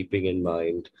particularly keeping in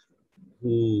mind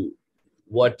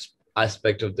what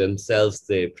aspect of themselves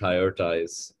they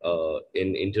prioritize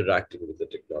in interacting with the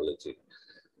technology.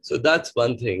 So that's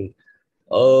one thing.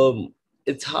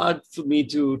 It's hard for me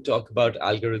to talk about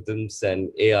algorithms and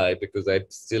AI, because I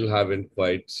still haven't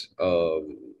quite,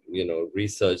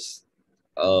 researched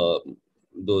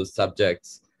those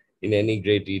subjects in any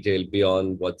great detail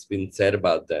beyond what's been said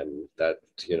about them, that,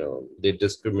 they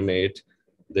discriminate.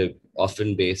 They're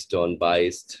often based on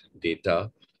biased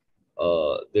data.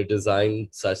 They're designed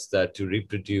such that to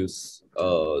reproduce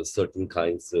certain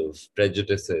kinds of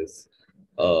prejudices.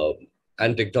 Uh,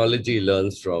 and technology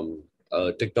learns from,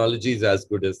 technology is as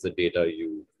good as the data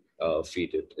you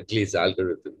feed it, at least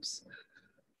algorithms.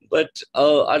 But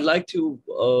I'd like to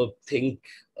think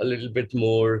a little bit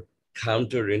more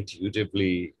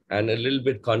counterintuitively and a little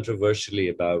bit controversially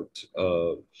about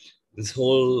this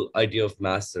whole idea of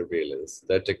mass surveillance,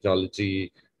 that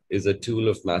technology is a tool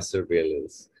of mass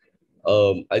surveillance.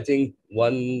 I think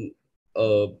one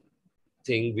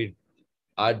thing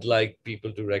I'd like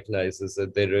people to recognize is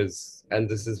that there is, and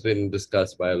this has been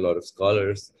discussed by a lot of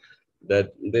scholars,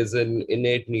 that there's an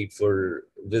innate need for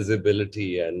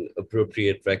visibility and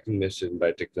appropriate recognition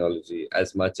by technology,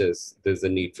 as much as there's a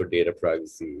need for data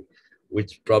privacy,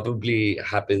 which probably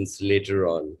happens later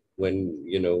on when,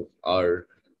 our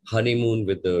honeymoon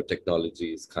with the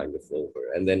technology is kind of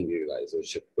over. And then we realize, oh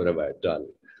shit, what have I done?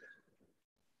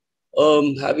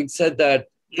 Having said that,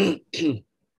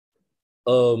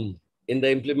 in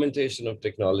the implementation of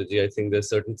technology, I think there's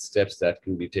certain steps that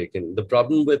can be taken. The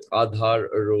problem with Aadhaar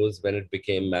arose when it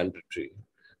became mandatory,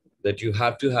 that you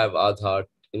have to have Aadhaar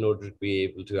in order to be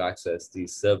able to access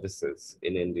these services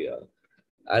in India.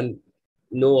 And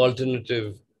no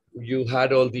alternative. You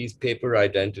had all these paper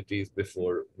identities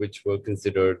before, which were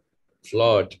considered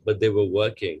flawed, but they were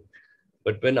working.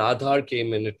 But when Aadhaar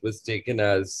came in, it was taken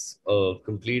as a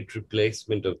complete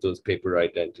replacement of those paper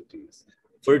identities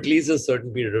for at least a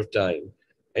certain period of time.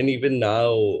 And even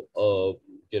now,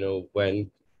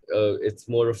 when it's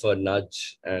more of a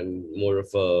nudge and more of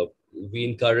a, we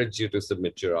encourage you to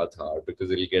submit your Aadhaar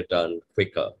because it'll get done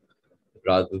quicker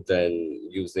rather than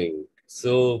using.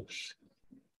 So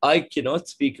I cannot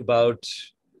speak about,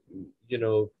 you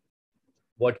know,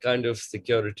 what kind of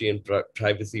security and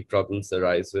privacy problems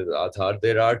arise with Aadhaar.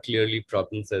 There are clearly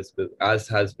problems as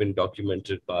has been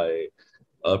documented by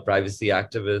privacy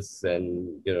activists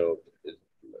and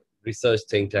research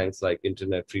think tanks like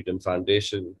Internet Freedom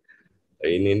Foundation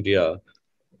in India.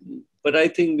 But I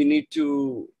think we need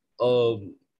to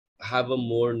have a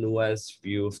more nuanced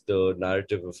view of the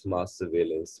narrative of mass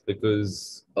surveillance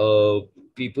because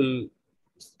people,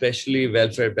 especially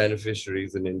welfare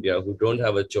beneficiaries in India who don't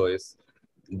have a choice,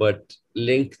 but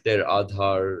link their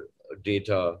Aadhaar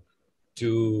data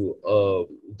to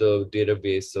the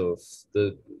database of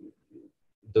the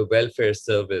welfare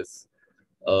service,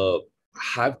 uh,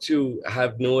 have to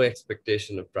have no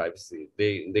expectation of privacy.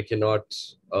 They cannot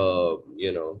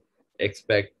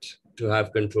expect to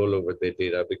have control over their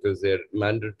data because they're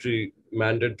mandatorily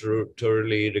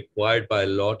required by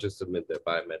law to submit their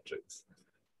biometrics.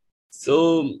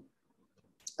 So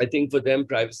I think for them,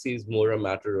 privacy is more a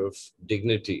matter of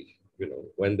dignity.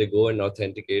 When they go and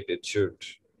authenticate, it should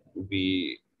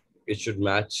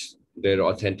match their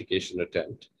authentication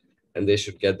attempt, and they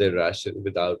should get their ration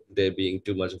without there being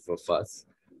too much of a fuss.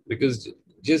 Because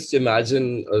just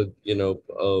imagine,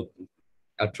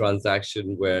 a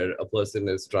transaction where a person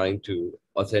is trying to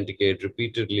authenticate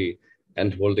repeatedly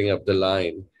and holding up the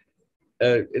line.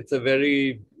 It's a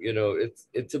very,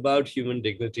 it's about human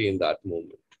dignity in that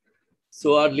moment.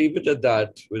 So I'll leave it at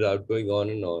that without going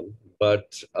on and on.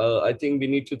 But I think we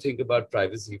need to think about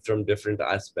privacy from different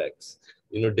aspects.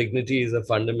 Dignity is a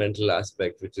fundamental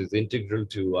aspect which is integral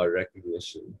to our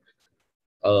recognition.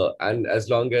 And as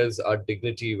long as our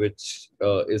dignity, which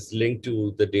is linked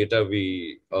to the data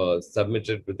we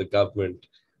submitted with the government,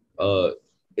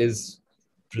 is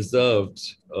preserved,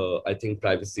 I think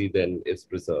privacy then is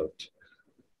preserved.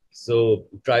 So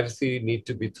privacy need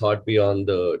to be thought beyond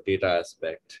the data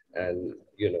aspect and,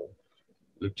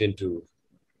 looked into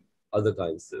other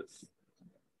kinds of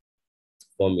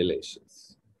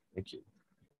formulations. Thank you.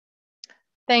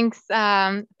 Thanks,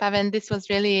 Pavan. This was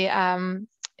really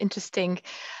interesting.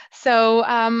 So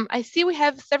I see we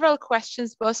have several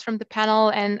questions both from the panel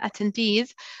and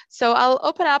attendees. So I'll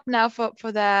open up now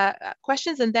for the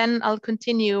questions, and then I'll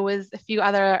continue with a few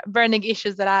other burning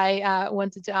issues that I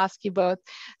wanted to ask you both.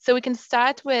 So we can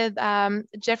start with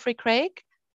Jeffrey Craig.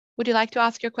 Would you like to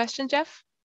ask your question, Jeff?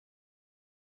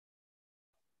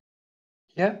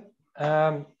 Yeah,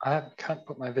 I can't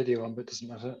put my video on, but it doesn't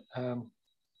matter.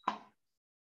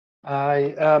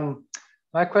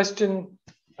 My question,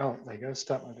 oh, there you go,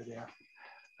 start my video.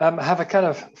 I have a kind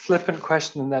of flippant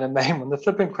question and then a main one. The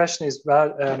flippant question is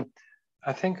about,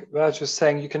 I think Raj was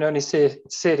saying you can only see it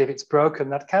if it's broken.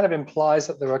 That kind of implies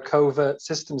that there are covert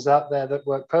systems out there that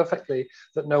work perfectly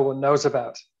that no one knows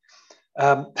about.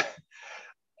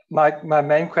 My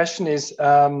main question is,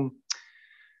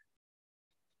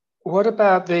 what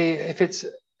about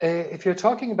if you're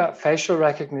talking about facial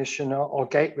recognition or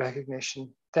gait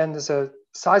recognition, then there's a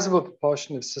sizable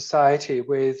proportion of society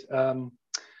with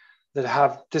that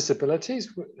have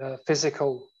disabilities,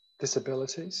 physical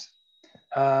disabilities,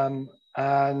 and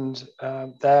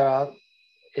there are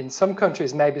in some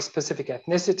countries maybe specific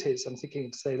ethnicities. I'm thinking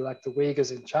of, say, like the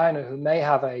Uyghurs in China, who may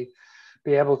have a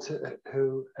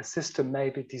system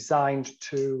may be designed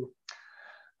to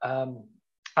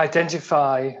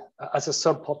identify as a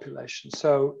subpopulation.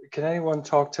 So can anyone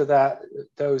talk to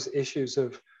those issues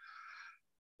of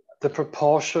the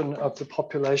proportion of the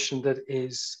population that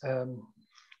is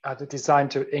either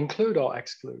designed to include or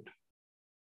exclude?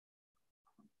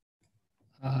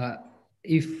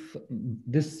 If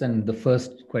this and the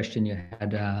first question you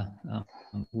had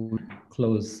would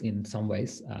close in some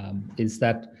ways, is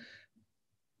that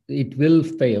it will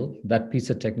fail, that piece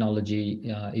of technology,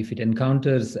 if it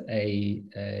encounters a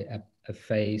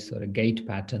face or a gait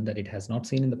pattern that it has not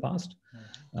seen in the past.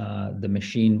 The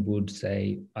machine would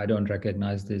say, I don't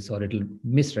recognize this, or it'll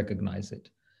misrecognize it.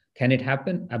 Can it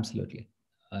happen? Absolutely.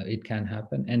 It can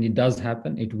happen, and it does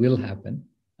happen. It will happen.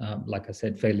 Like I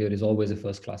said, failure is always a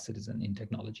first-class citizen in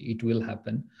technology. It will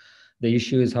happen. The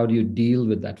issue is, how do you deal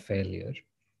with that failure?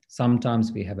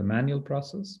 Sometimes we have a manual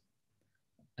process,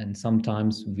 and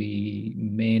sometimes we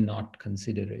may not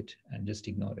consider it and just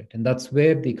ignore it. And that's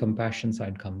where the compassion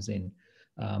side comes in.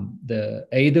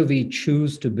 Either we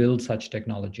choose to build such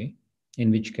technology, in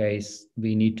which case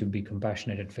we need to be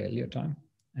compassionate at failure time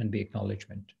and acknowledge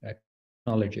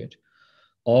it,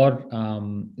 or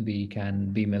we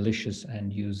can be malicious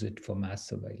and use it for mass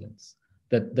surveillance.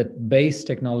 That base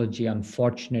technology,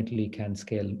 unfortunately, can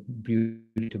scale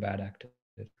really to bad actors.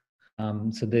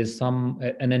 So there's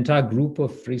an entire group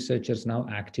of researchers now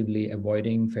actively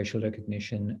avoiding facial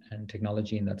recognition and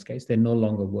technology in that case. They're no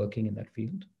longer working in that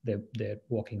field. They're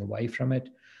walking away from it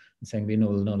and saying we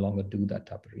will no longer do that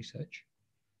type of research.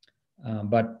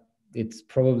 But it's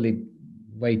probably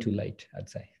way too late, I'd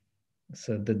say.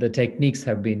 So the techniques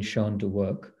have been shown to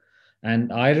work.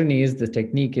 And irony is the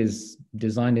technique is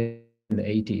designed in the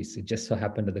 80s. It just so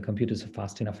happened that the computers are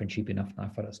fast enough and cheap enough now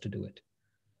for us to do it.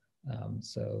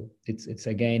 So it's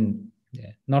again,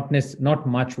 not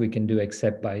much we can do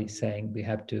except by saying we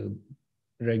have to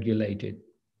regulate it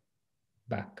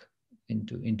back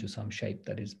into some shape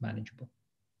that is manageable.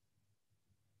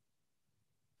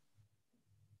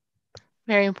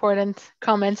 Very important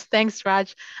comments. Thanks,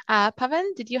 Raj.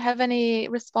 Pawan, did you have any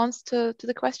response to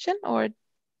the question, or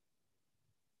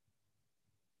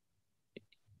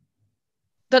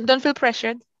don't feel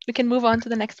pressured? We can move on to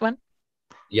the next one.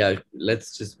 Yeah,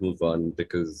 let's just move on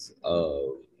because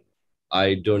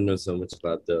I don't know so much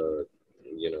about the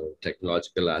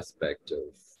technological aspect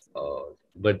of,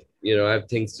 but I have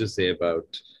things to say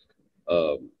about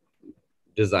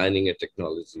designing a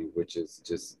technology, which is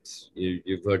just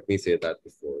you've heard me say that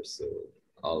before, so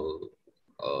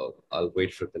I'll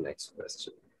wait for the next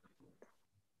question.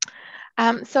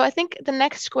 So I think the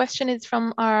next question is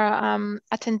from our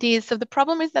attendees. So the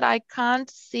problem is that I can't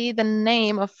see the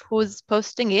name of who's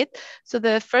posting it. So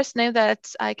the first name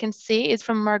that I can see is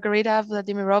from Margarita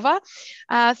Vladimirova.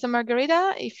 So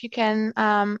Margarita, if you can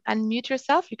unmute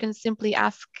yourself, you can simply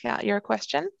ask your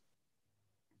question.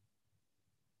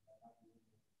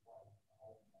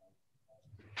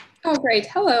 Oh, great.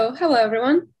 Hello,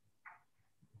 everyone.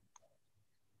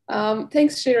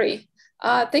 Thanks, Shiri.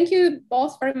 Thank you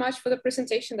both very much for the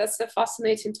presentation. That's a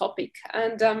fascinating topic,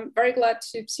 and I'm very glad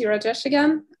to see Rajesh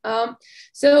again.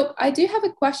 So I do have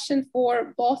a question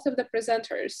for both of the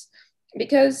presenters,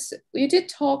 because you did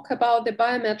talk about the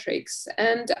biometrics,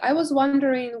 and I was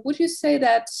wondering, would you say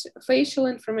that facial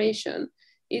information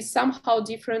is somehow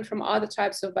different from other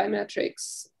types of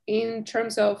biometrics in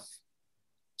terms of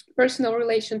personal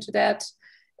relation to that,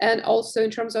 and also in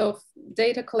terms of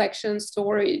data collection,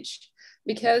 storage?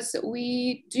 Because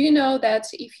we do know that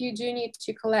if you do need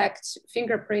to collect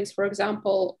fingerprints, for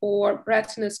example, or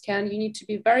retina scan, you need to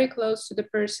be very close to the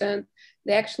person.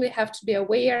 They actually have to be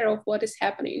aware of what is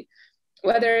happening.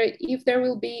 Whether if there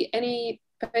will be any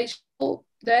facial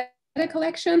data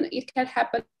collection, it can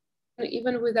happen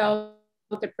even without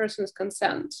the person's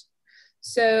consent.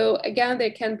 So again, there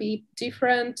can be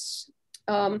different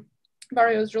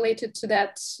variables related to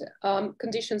that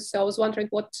condition. So I was wondering,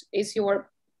 what is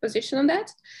your position on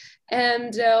that?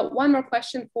 And one more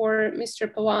question for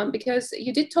Mr. Pawan, because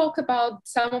you did talk about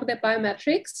some of the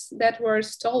biometrics that were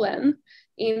stolen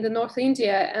in the North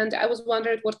India, and I was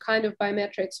wondering what kind of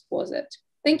biometrics was it?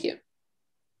 Thank you.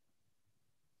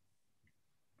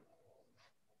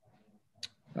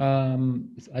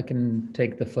 I can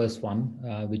take the first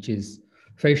one, which is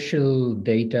facial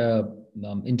data.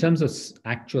 In terms of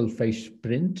actual face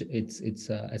print, it's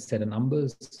a set of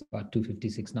numbers, about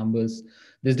 256 numbers.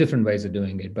 There's different ways of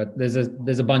doing it, but there's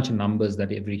a bunch of numbers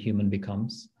that every human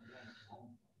becomes.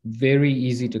 Very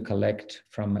easy to collect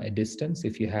from a distance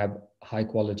if you have high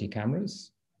quality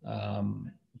cameras.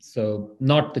 So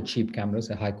not the cheap cameras,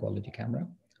 a high quality camera.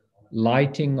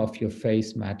 Lighting of your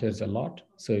face matters a lot.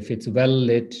 So if it's well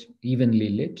lit, evenly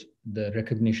lit, the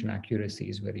recognition accuracy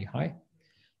is very high.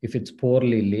 If it's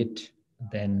poorly lit,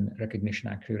 then recognition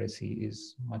accuracy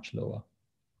is much lower.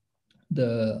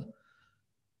 The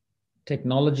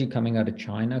technology coming out of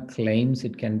China claims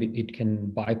it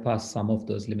can bypass some of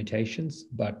those limitations,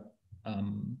 but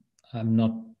I'm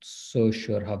not so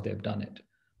sure how they've done it.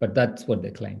 But that's what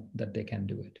they claim, that they can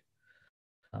do it.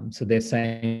 So they're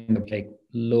saying like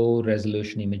low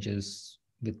resolution images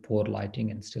with poor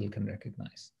lighting and still can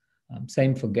recognize.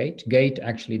 Same for gait. Gait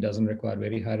actually doesn't require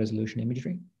very high resolution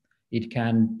imagery. It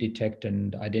can detect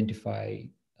and identify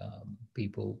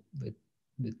people with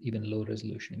even low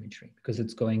resolution imagery because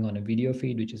it's going on a video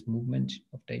feed, which is movement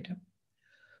of data,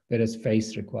 whereas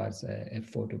face requires a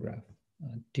photograph,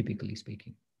 typically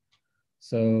speaking.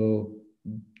 So,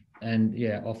 and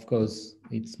yeah, of course,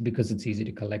 it's because it's easy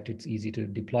to collect, it's easy to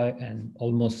deploy, and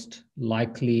almost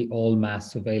likely all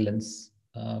mass surveillance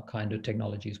kind of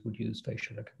technologies would use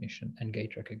facial recognition and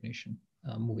gait recognition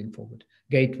moving forward.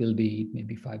 Gait will be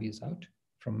maybe 5 years out,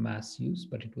 from mass use,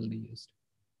 but it will be used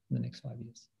in the next 5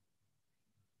 years.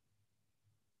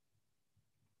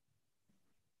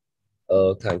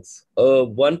 Thanks.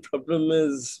 One problem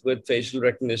is with facial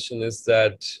recognition is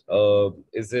that uh,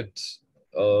 is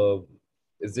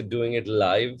it doing it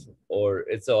live, or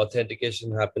it's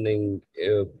authentication happening,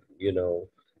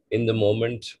 in the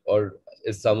moment, or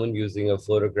is someone using a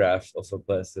photograph of a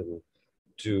person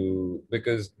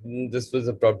because this was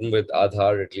a problem with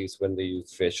Aadhaar, at least when they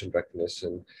used facial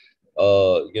recognition.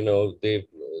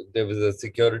 There was a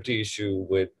security issue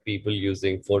with people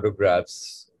using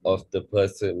photographs of the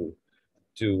person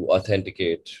to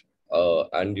authenticate,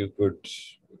 and you could,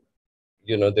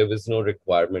 there was no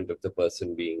requirement of the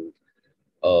person being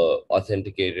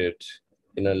authenticated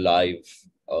in a live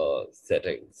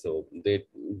setting, so they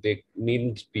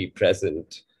needn't be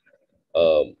present,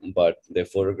 but their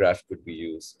photograph could be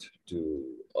used to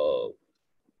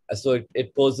so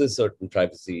it poses certain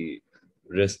privacy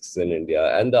risks in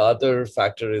India. And the other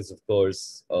factor is, of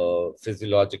course,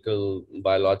 physiological,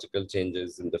 biological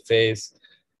changes in the face.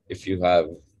 If you have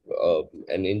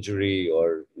an injury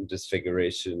or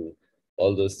disfiguration,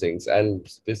 all those things. And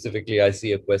specifically, I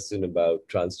see a question about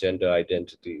transgender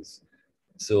identities.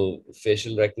 So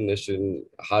facial recognition,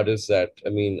 how does that, I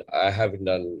mean, I haven't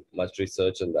done much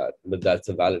research on that, but that's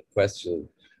a valid question.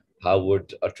 How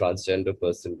would a transgender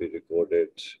person be recorded?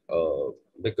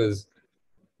 Because,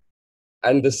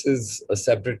 and this is a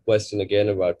separate question again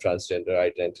about transgender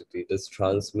identity. Does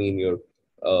trans mean you're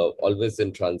always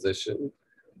in transition?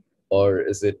 Or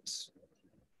is it,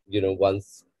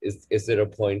 once, is there a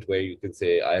point where you can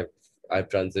say, I've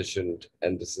transitioned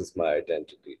and this is my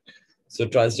identity? So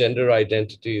transgender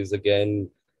identity is, again,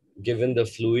 given the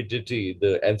fluidity,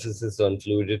 the emphasis on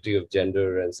fluidity of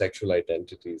gender and sexual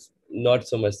identities, not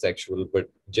so much sexual, but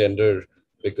gender,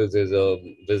 because there's a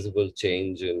visible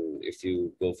change in if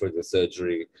you go for the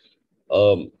surgery.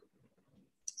 So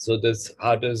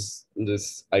how does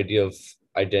this idea of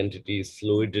identity,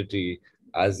 fluidity,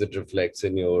 as it reflects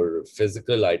in your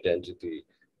physical identity,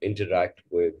 interact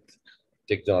with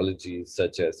technologies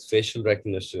such as facial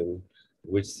recognition,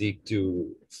 which seek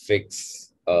to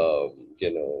fix,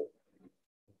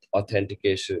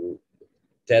 authentication,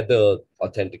 tether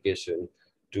authentication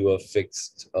to a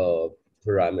fixed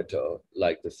parameter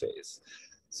like the face.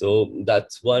 So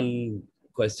that's one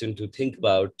question to think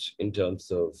about in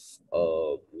terms of,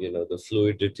 the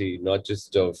fluidity, not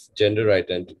just of gender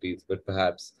identities, but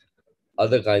perhaps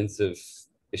other kinds of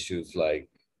issues like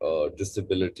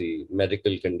disability,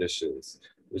 medical conditions,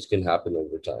 which can happen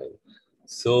over time.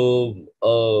 So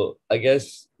I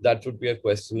guess that would be a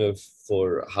question of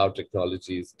for how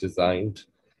technology is designed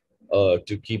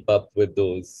to keep up with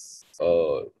those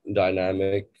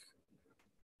dynamic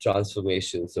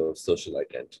transformations of social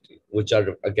identity, which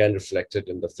are again reflected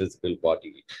in the physical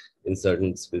body in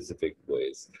certain specific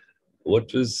ways.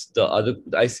 What was the other?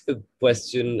 I see a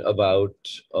question about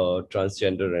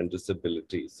transgender and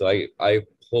disability. So I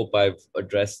hope I've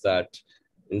addressed that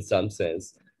in some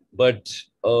sense. But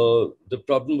the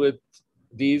problem with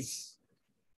these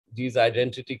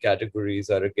identity categories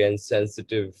are, again,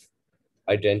 sensitive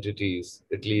identities,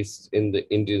 at least in the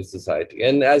Indian society,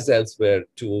 and as elsewhere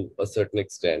to a certain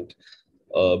extent,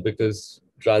 because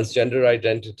transgender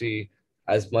identity,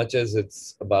 as much as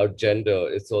it's about gender,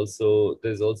 there's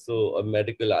also a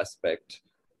medical aspect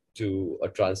to a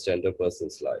transgender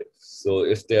person's life. So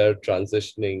if they are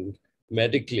transitioning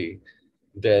medically,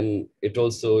 then it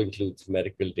also includes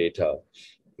medical data,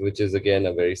 which is, again,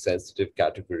 a very sensitive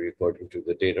category according to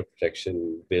the data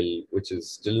protection bill, which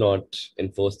is still not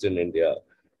enforced in India,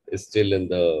 is still in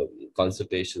the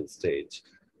consultation stage.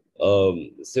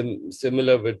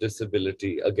 Similar with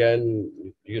disability,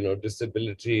 again,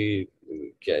 disability,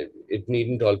 it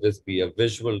needn't always be a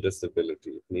visual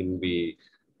disability. It needn't be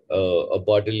a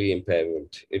bodily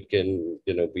impairment. It can,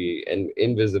 be an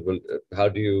invisible. How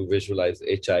do you visualize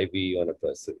HIV on a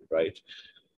person, right?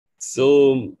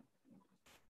 So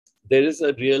there is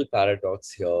a real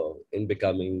paradox here in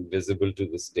becoming visible to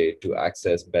the state to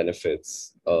access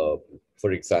benefits.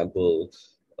 For example,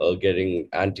 getting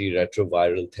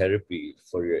antiretroviral therapy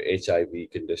for your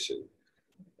HIV condition.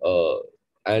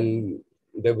 And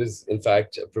there was, in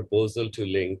fact, a proposal to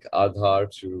link Aadhaar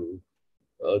to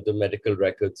the medical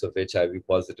records of HIV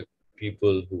positive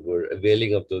people who were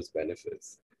availing of those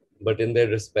benefits, but in their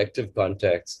respective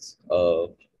contexts.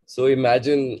 So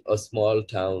imagine a small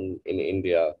town in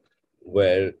India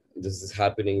where this is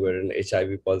happening, where an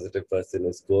HIV positive person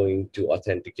is going to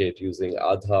authenticate using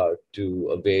Aadhaar to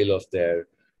avail of their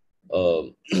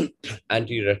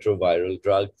antiretroviral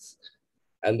drugs,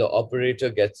 and the operator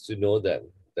gets to know them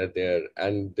that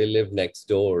and they live next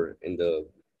door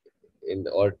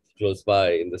or close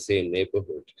by in the same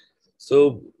neighborhood.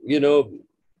 So,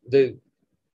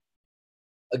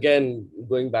 again,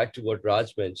 going back to what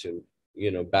Raj mentioned,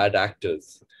 bad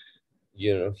actors,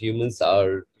 humans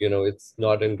are, it's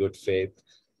not in good faith.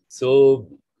 So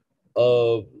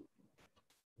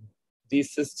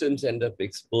these systems end up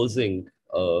exposing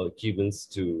humans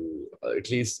to, at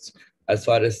least as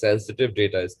far as sensitive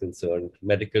data is concerned,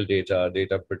 medical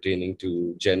data pertaining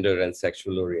to gender and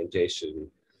sexual orientation,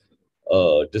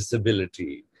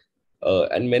 disability,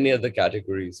 and many other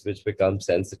categories which become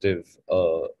sensitive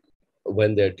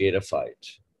when they're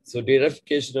datafied. So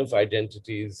datafication of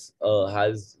identities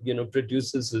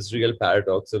produces this real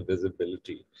paradox of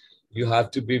visibility. You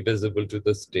have to be visible to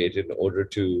the state in order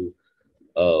to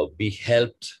be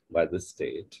helped by the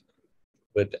state.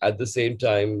 But at the same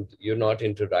time, you're not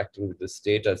interacting with the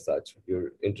state as such.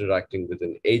 You're interacting with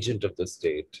an agent of the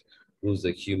state who's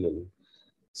a human.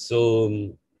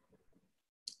 So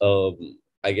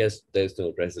I guess there's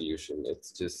no resolution.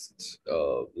 It's just,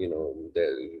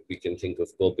 we can think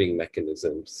of coping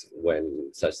mechanisms when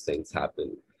such things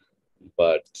happen.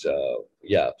 But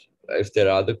yeah, if there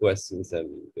are other questions,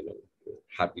 I'm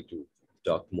happy to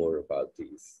talk more about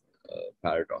these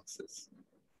paradoxes.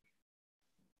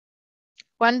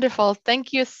 Wonderful.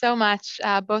 Thank you so much,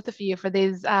 both of you, for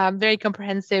these very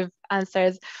comprehensive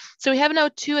answers. So we have now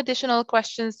 2 additional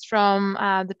questions from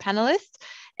the panelists.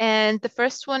 And the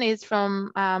first one is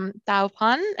from Tao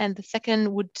Pan, and the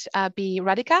second would be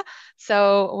Radhika.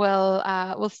 So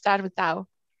we'll start with Tao.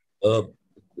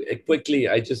 Quickly,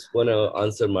 I just want to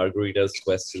answer Margarita's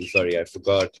question. Sorry, I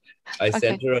forgot. I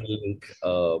sent her a link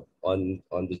on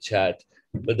the chat,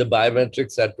 but the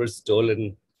biometrics that were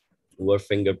stolen were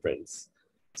fingerprints.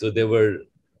 So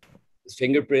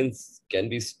fingerprints can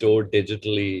be stored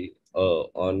digitally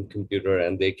on computer,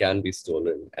 and they can be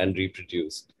stolen and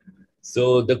reproduced.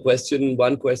 So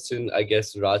one question, I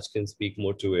guess Raj can speak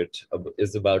more to it,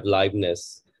 is about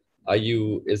liveness.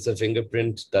 Is a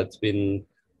fingerprint that's been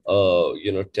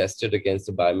tested against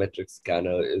a biometric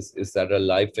scanner, is that a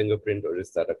live fingerprint or is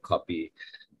that a copy?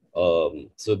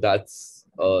 So that's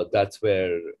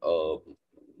where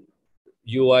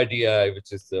UIDI,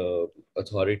 which is the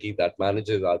authority that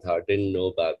manages Aadhaar, didn't know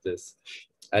about this.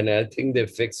 And I think they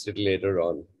fixed it later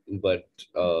on, but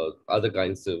other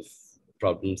kinds of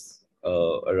problems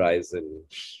arise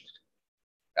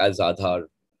as Aadhaar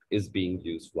is being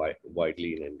used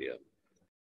widely in India.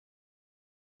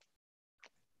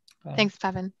 Thanks,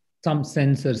 Pavan. Some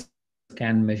sensors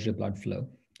can measure blood flow.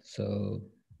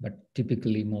 But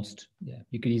typically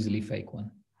you could easily fake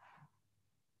one.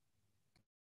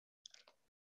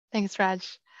 Thanks,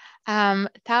 Raj.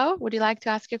 Tao, would you like to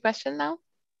ask your question now?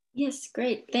 Yes,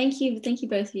 great. Thank you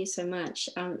both of you so much.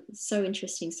 So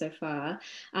interesting so far.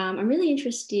 I'm really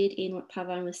interested in what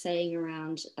Pavan was saying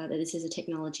around that this is a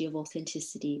technology of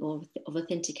authenticity, or of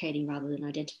authenticating rather than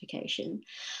identification.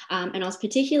 And I was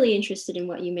particularly interested in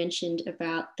what you mentioned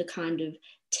about the kind of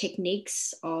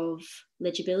techniques of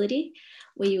legibility,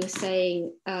 where you were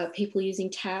saying people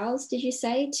using towels, did you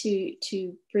say,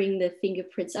 to bring the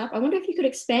fingerprints up? I wonder if you could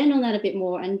expand on that a bit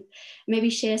more and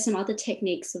maybe share some other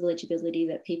techniques of legibility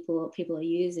that people are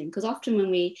using. Because often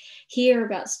when we hear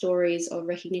about stories of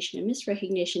recognition and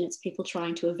misrecognition, it's people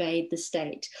trying to evade the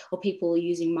state, or people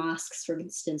using masks, for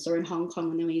instance, or in Hong Kong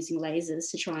when they were using lasers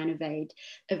to try and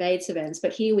evade surveillance.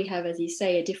 But here we have, as you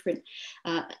say, a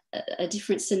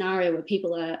different scenario where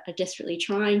people are desperately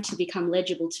trying to become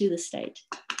legible to the state.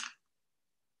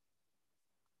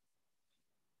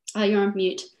 Oh, you're on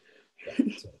mute.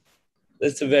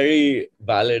 That's a very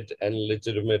valid and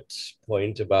legitimate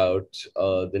point about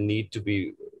the need to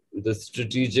be, the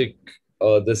strategy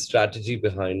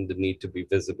behind the need to be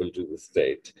visible to the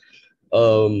state.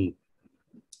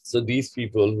 So these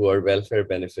people who are welfare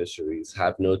beneficiaries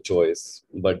have no choice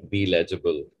but be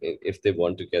legible if they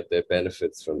want to get their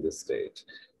benefits from the state.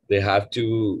 They have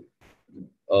to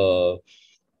go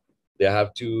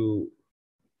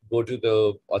to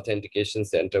the authentication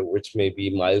center, which may be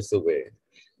miles away.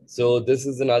 So this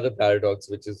is another paradox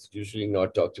which is usually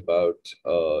not talked about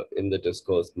in the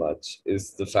discourse much,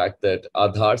 is the fact that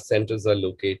Aadhaar centers are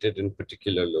located in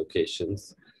particular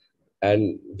locations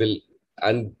and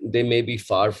they may be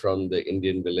far from the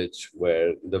Indian village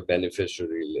where the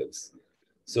beneficiary lives.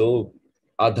 So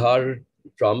Aadhaar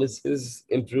promises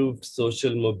improved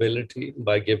social mobility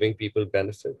by giving people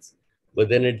benefits, but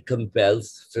then it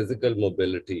compels physical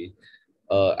mobility.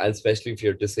 And especially if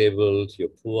you're disabled, you're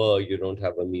poor, you don't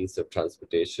have a means of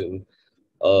transportation,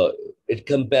 it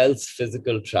compels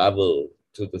physical travel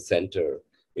to the center,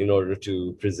 in order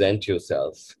to present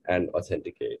yourself and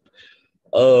authenticate.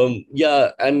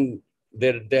 Yeah, and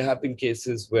there have been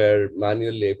cases where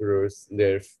manual laborers,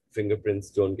 their fingerprints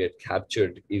don't get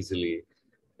captured easily.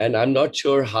 And I'm not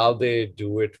sure how they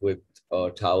do it with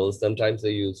towels. Sometimes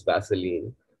they use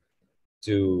Vaseline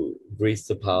to grease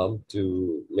the palm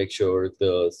to make sure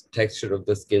the texture of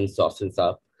the skin softens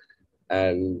up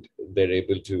and they're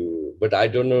able to, but I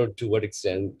don't know to what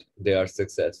extent they are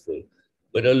successful.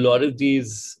 But a lot of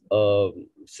these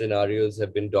scenarios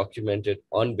have been documented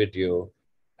on video,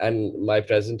 and my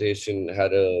presentation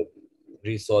had a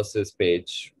resources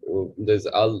page.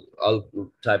 I'll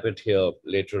type it here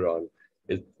later on.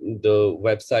 The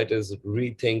website is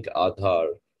Rethink Aadhaar,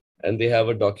 and they have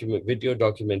a video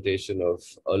documentation of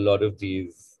a lot of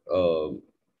these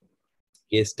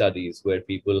case studies where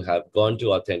people have gone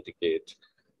to authenticate,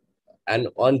 and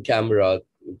on camera,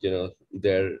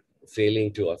 they're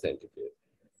failing to authenticate.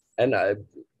 And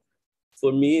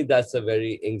for me, that's a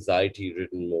very anxiety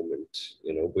ridden moment,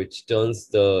 which turns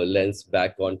the lens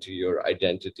back onto your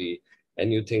identity,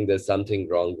 and you think there's something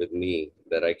wrong with me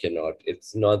that I cannot.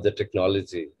 It's not the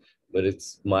technology, but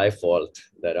it's my fault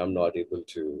that I'm not able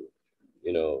to,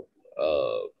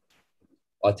 uh,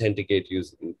 authenticate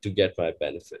using to get my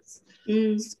benefits.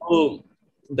 So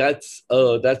that's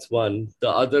one. The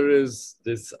other is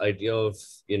this idea of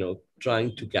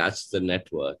trying to catch the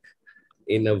network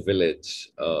in a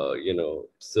village.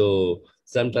 So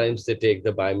sometimes they take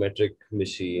the biometric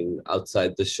machine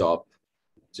outside the shop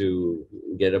to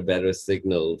get a better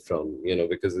signal from,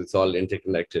 because it's all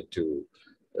interconnected to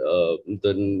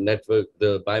the network.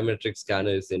 The biometric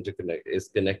scanner is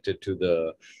connected to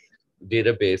the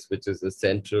database, which is the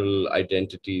Central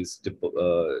Identities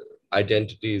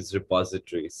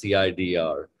Repository,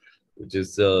 CIDR, which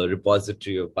is a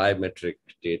repository of biometric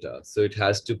data. So it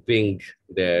has to ping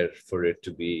there for it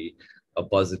to be a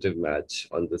positive match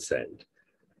on this end.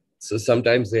 So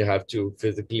sometimes they have to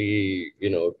physically,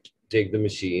 take the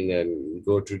machine and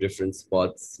go to different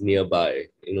spots nearby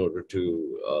in order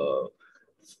to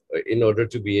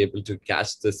be able to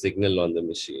catch the signal on the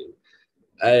machine.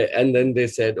 And then they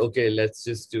said, okay, let's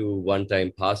just do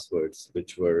one-time passwords,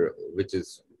 which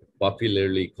is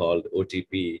popularly called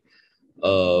OTP.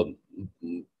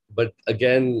 But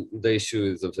again, the issue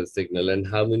is of a signal and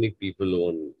how many people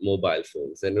own mobile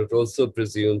phones. And it also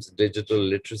presumes digital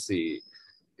literacy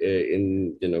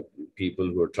in people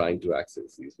who are trying to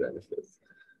access these benefits.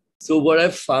 So what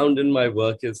I've found in my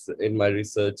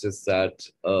research is that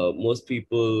most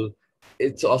people,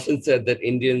 it's often said that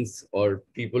Indians or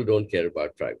people don't care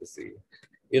about privacy.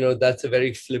 That's a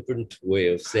very flippant way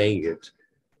of saying it.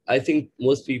 I think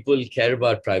most people care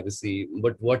about privacy,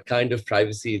 but what kind of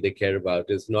privacy they care about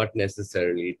is not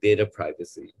necessarily data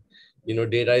privacy.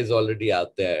 Data is already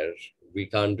out there. We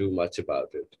can't do much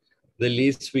about it. The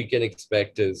least we can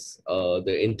expect is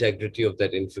the integrity of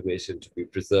that information to be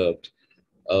preserved.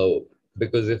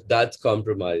 Because if that's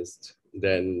compromised,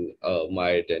 then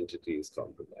my identity is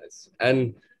compromised.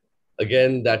 And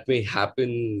again, that may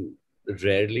happen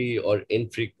rarely or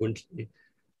infrequently,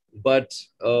 but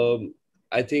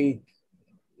I think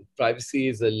privacy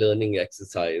is a learning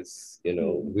exercise.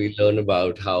 We learn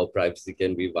about how privacy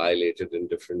can be violated in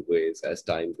different ways as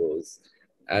time goes,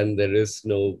 and there is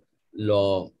no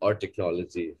law or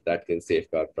technology that can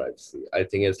safeguard privacy. I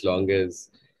think as long as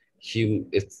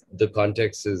the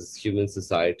context is human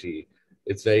society,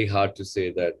 it's very hard to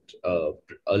say that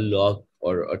a law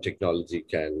or a technology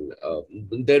can.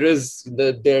 There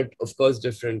are of course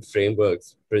different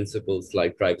frameworks, principles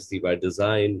like privacy by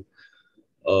design,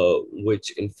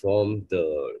 which inform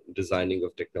the designing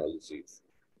of technologies.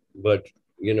 But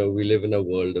we live in a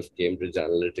world of Cambridge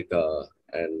Analytica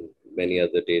and many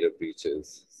other data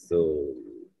breaches. So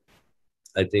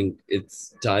I think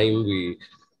it's time we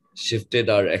shifted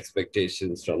our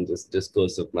expectations from this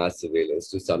discourse of mass surveillance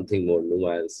to something more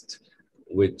nuanced,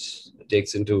 which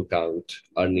takes into account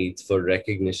our needs for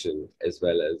recognition as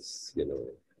well as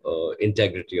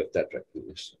integrity of that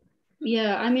recognition.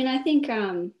 Yeah, I mean, I think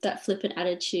that flippant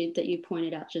attitude that you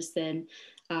pointed out just then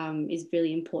is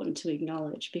really important to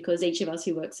acknowledge, because each of us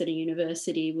who works at a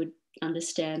university would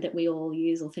understand that we all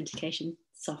use authentication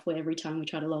software every time we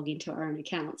try to log into our own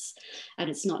accounts, and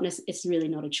it's really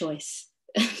not a choice.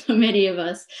 For many of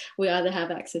us, we either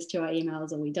have access to our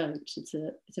emails or we don't. It's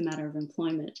a matter of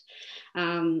employment.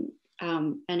 And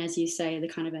as you say, the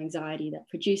kind of anxiety that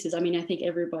produces, I mean, I think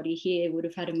everybody here would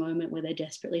have had a moment where they're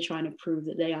desperately trying to prove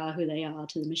that they are who they are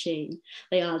to the machine.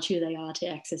 They are who they are to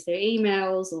access their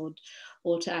emails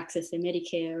or to access their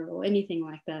Medicare or anything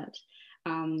like that.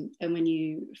 And when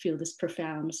you feel this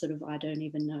profound sort of, I don't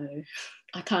even know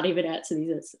I can't even answer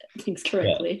these things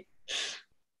correctly. Yeah.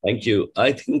 Thank you.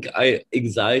 I think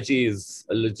anxiety is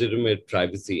a legitimate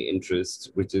privacy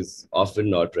interest, which is often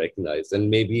not recognized.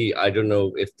 And maybe, I don't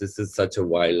know if this is such a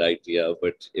wild idea,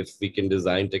 but if we can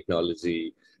design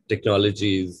technologies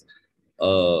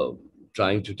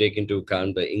trying to take into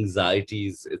account the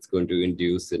anxieties it's going to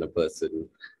induce in a person,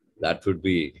 that would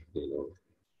be,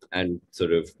 and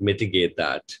sort of mitigate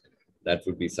that. That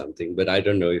would be something. But I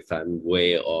don't know if I'm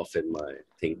way off in my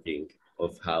thinking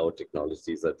of how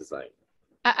technologies are designed.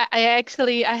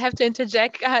 I have to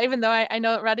interject, even though I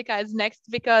know Radhika is next,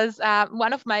 because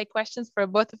one of my questions for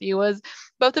both of you was,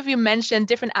 both of you mentioned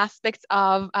different aspects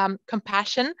of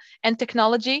compassion and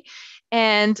technology,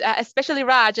 and especially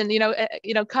Raj, and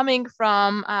coming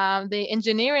from the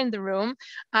engineer in the room,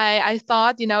 I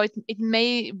thought it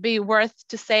may be worth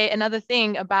to say another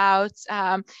thing about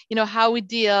how we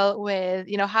deal with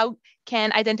how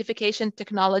can identification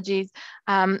technologies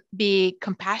be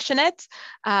compassionate?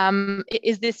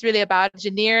 Is this really about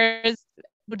engineers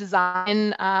who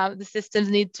design the systems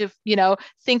need to,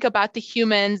 think about the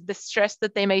humans, the stress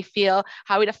that they may feel,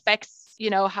 how it affects,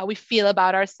 how we feel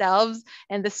about ourselves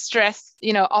and the stress,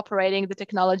 operating the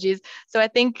technologies. So I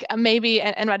think maybe,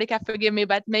 and Radhika, forgive me,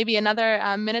 but maybe another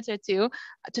minute or two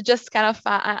to just kind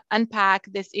of unpack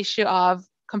this issue of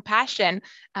compassion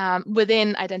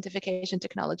within identification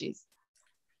technologies.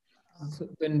 So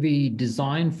when we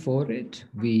design for it,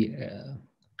 we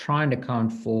try and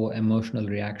account for emotional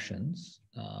reactions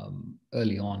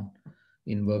early on.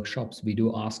 In workshops, we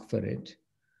do ask for it,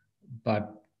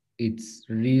 but it's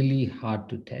really hard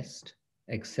to test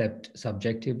except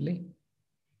subjectively.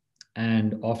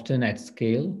 And often at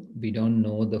scale, we don't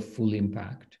know the full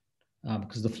impact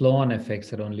because the flow-on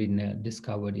effects are only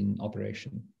discovered in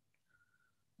operation,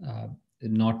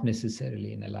 not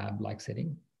necessarily in a lab-like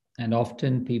setting. And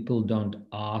often people don't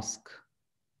ask,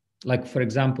 like, for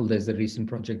example, there's a recent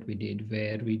project we did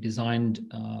where we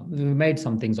made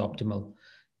some things optimal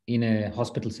in a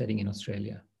hospital setting in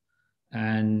Australia.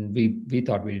 And we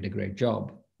thought we did a great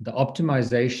job. The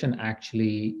optimization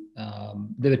actually,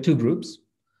 there were two groups,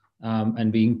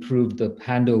 and we improved the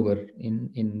handover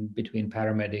in between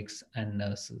paramedics and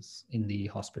nurses in the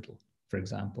hospital, for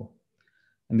example.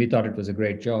 And we thought it was a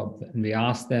great job. And we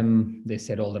asked them, they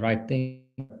said all the right things.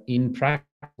 In practice,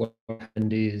 what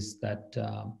happened is that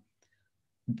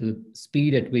the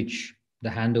speed at which the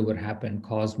handover happened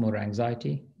caused more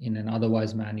anxiety in an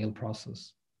otherwise manual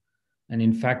process. And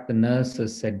in fact, the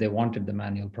nurses said they wanted the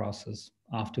manual process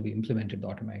after we implemented the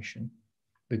automation,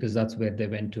 because that's where they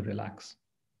went to relax.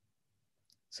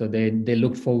 So they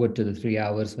looked forward to the 3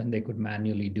 hours when they could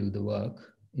manually do the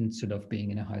work instead of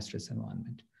being in a high stress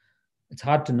environment. It's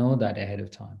hard to know that ahead of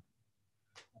time.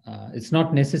 It's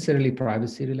not necessarily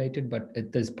privacy related, but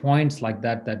there's points like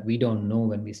that we don't know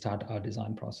when we start our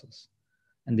design process.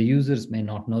 And the users may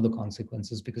not know the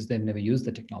consequences because they've never used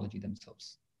the technology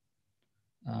themselves.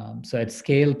 So at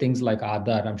scale, things like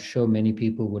Aadhaar, I'm sure many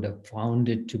people would have found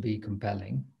it to be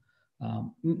compelling.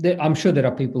 I'm sure there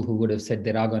are people who would have said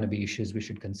there are going to be issues, we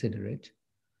should consider it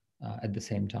at the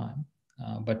same time.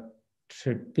 But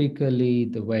typically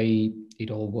the way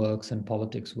it all works and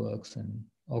politics works and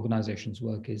organizations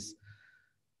work is,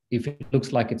 if it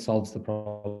looks like it solves the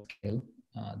problem scale,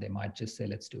 they might just say,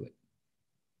 let's do it.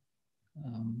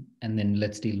 And then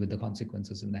let's deal with the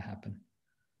consequences when they happen.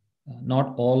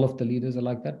 Not all of the leaders are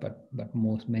like that, but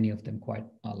many of them quite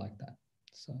are like that.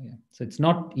 So yeah, so it's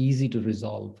not easy to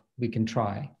resolve. We can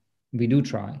try, we do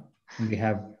try, and we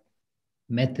have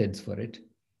methods for it,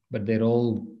 but they're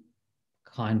all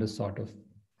kind of sort of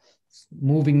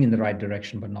moving in the right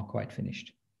direction, but not quite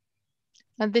finished.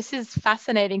 And this is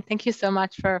fascinating. Thank you so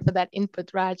much for that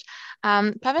input, Raj.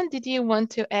 Pawan, did you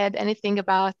want to add anything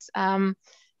about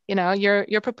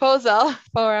your proposal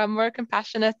for a more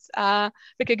compassionate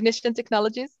recognition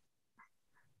technologies?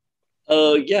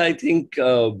 Yeah, I think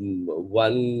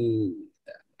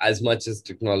as much as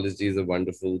technology is a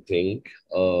wonderful thing,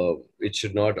 it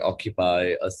should not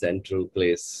occupy a central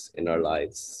place in our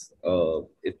lives.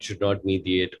 It should not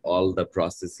mediate all the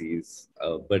processes,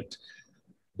 but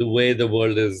the way the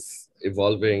world is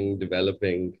evolving,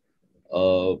 developing,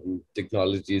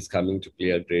 technology is coming to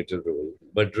play a greater role.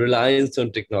 But reliance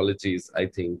on technologies, I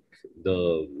think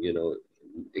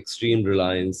extreme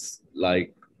reliance,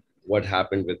 like what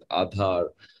happened with Aadhaar,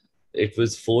 it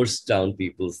was forced down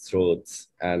people's throats,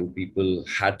 and people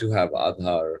had to have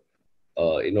Aadhaar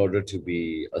in order to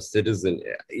be a citizen,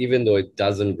 even though it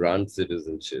doesn't grant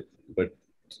citizenship. But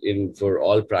for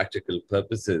all practical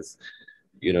purposes,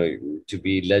 to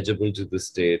be legible to the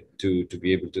state, to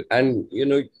be able to, and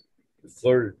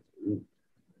for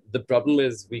the problem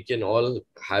is we can all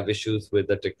have issues with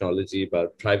the technology,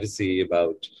 about privacy,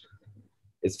 about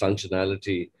its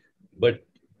functionality, but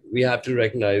we have to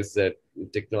recognize that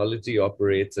technology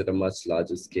operates at a much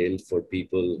larger scale for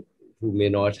people who may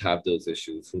not have those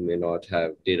issues, who may not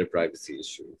have data privacy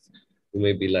issues, who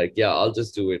may be like, yeah, I'll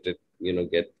just do it,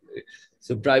 get.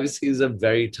 So privacy is a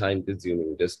very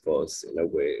time-consuming discourse in a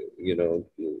way.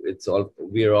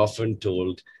 We are often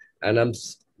told, and I'm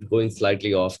going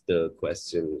slightly off the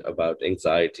question about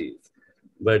anxieties,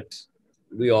 but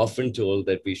we often told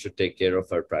that we should take care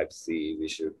of our privacy. We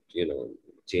should,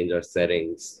 change our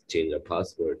settings, change our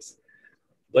passwords.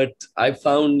 But I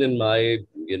found in my,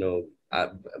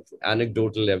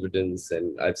 anecdotal evidence,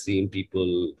 and I've seen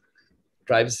people,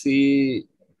 privacy,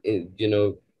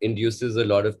 induces a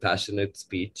lot of passionate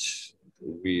speech.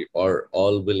 We are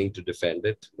all willing to defend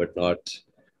it, but not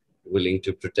willing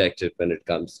to protect it when it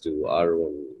comes to our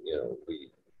own,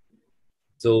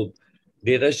 so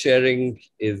data sharing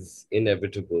is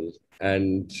inevitable.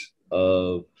 And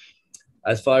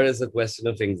as far as the question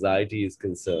of anxiety is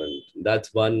concerned,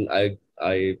 that's one I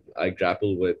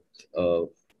grapple with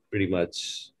pretty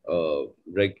much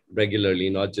regularly,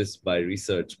 not just by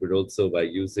research, but also by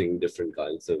using different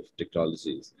kinds of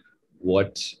technologies.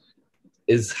 What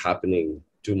is happening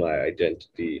to my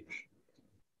identity?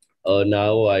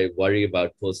 Now I worry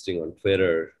about posting on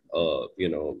Twitter,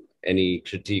 any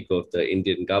critique of the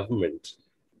Indian government,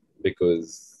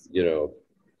 because,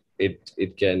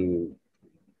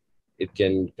 it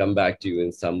can come back to you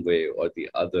in some way or the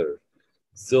other.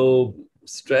 So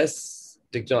stress,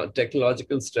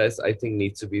 technological stress, I think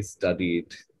needs to be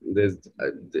studied.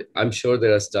 I'm sure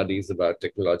there are studies about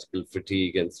technological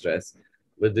fatigue and stress,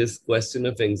 but this question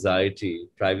of anxiety,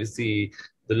 privacy,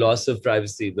 the loss of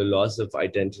privacy, the loss of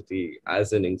identity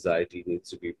as an anxiety needs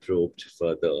to be probed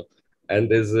further. And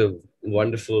there's a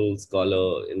wonderful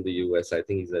scholar in the US, I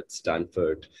think he's at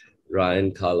Stanford,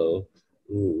 Ryan Kahlo,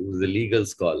 who's a legal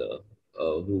scholar,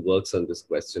 who works on this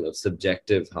question of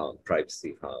subjective harm,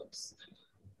 privacy harms,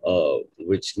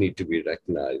 which need to be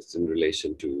recognized in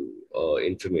relation to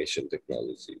information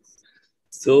technologies.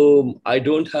 So I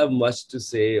don't have much to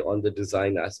say on the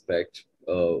design aspect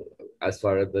as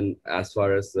far as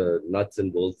the nuts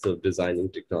and bolts of designing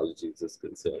technologies is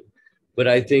concerned. But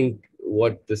I think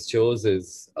what this shows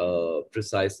is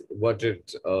what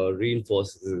it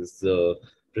reinforces is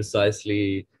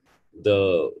precisely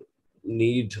the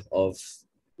need of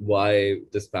why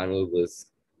this panel was,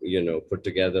 put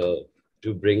together,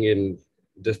 to bring in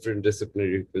different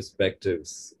disciplinary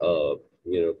perspectives,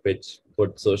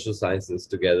 put social sciences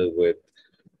together with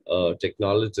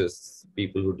technologists,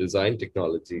 people who design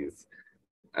technologies,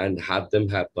 and have them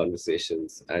have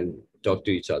conversations and talk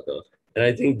to each other. And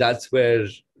I think that's where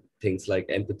things like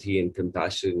empathy and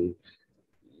compassion,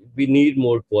 we need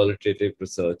more qualitative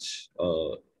research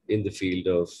in the field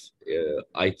of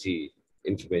IT,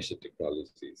 information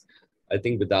technologies. I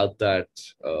think without that,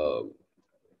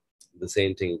 the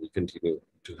same thing will continue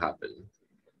to happen.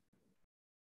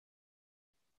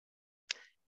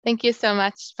 Thank you so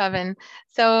much, Pawan.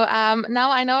 So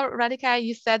now I know, Radhika,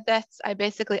 you said that I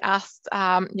basically asked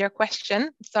your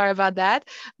question. Sorry about that.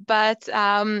 But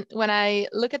when I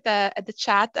look at the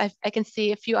chat, I can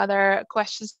see a few other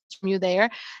questions from you there.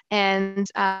 And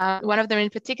one of them in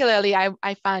particularly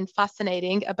I find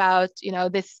fascinating about,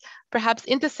 this perhaps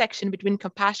intersection between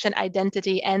compassion,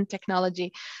 identity, and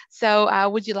technology. So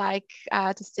would you like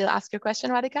to still ask your question,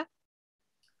 Radhika?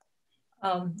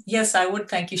 Yes, I would.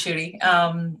 Thank you, Shiri.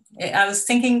 I was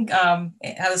thinking, I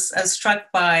was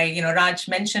struck by, Raj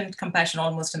mentioned compassion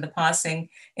almost in the passing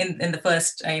in the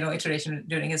first, iteration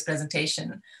during his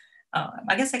presentation.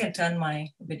 I guess I can turn my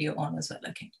video on as well.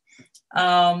 Okay.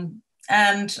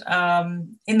 And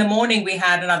in the morning, we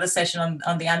had another session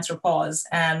on the anthropause,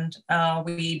 and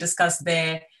we discussed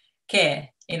their care,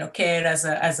 care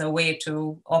as a way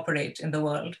to operate in the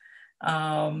world.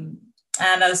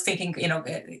 And I was thinking,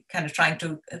 kind of trying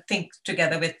to think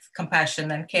together with compassion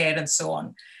and care and so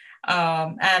on.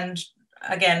 And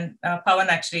again, Pawan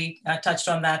actually touched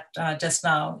on that just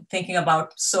now, thinking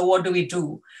about, so what do we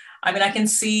do? I mean, I can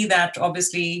see that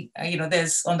obviously,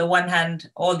 there's on the one hand,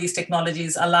 all these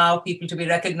technologies allow people to be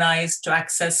recognized, to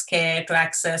access care, to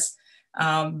access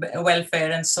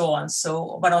welfare and so on.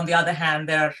 So, but on the other hand,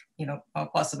 there are,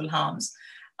 possible harms.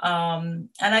 And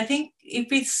I think if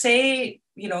we say,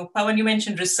 Pawan, you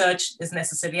mentioned research is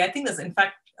necessary. I think there's in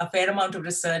fact a fair amount of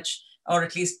research, or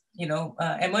at least,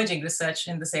 emerging research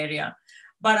in this area.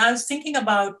 But I was thinking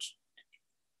about,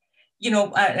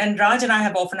 and Raj and I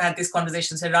have often had these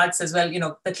conversations, and Raj says, well,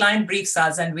 the client briefs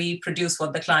us and we produce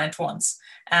what the client wants.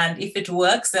 And if it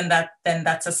works, then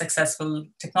that's a successful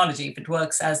technology, if it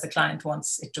works as the client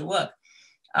wants it to work.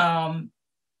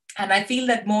 And I feel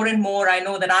that more and more, I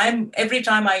know that every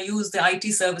time I use the IT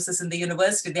services in the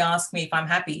university, they ask me if I'm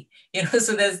happy,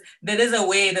 so there is a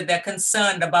way that they're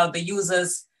concerned about the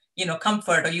user's,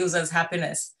 comfort or user's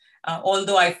happiness.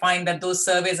 Although I find that those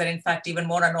surveys are in fact even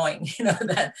more annoying,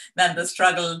 than the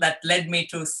struggle that led me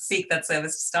to seek that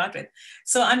service to start with.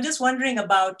 So I'm just wondering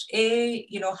about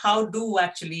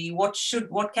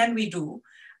what can we do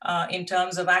in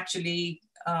terms of actually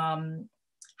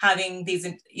having these,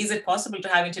 is it possible to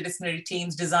have interdisciplinary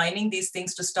teams designing these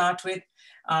things to start with?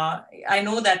 I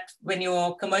know that when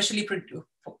you're commercially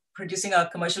producing a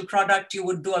commercial product, you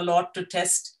would do a lot to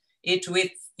test it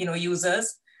with,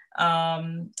 users.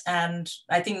 And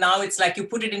I think now it's like you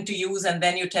put it into use and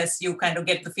then you test, you kind of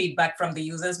get the feedback from the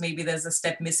users. Maybe there's a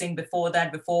step missing before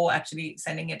actually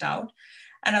sending it out.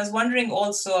 And I was wondering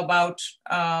also about,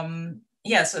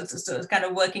 so it's kind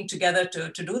of working together to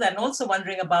do that, and also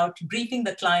wondering about briefing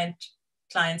the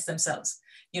clients themselves.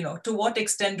 To what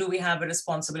extent do we have a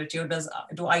responsibility, or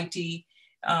do IT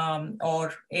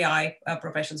or AI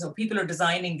professionals or people who are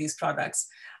designing these products,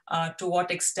 to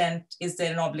what extent is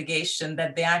there an obligation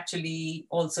that they actually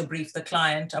also brief the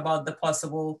client about the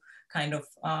possible kind of,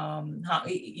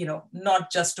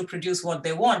 not just to produce what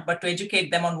they want, but to educate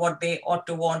them on what they ought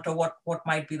to want, or what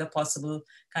might be the possible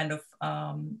kind of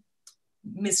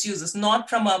misuses, not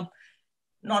from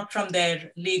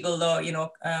their legal or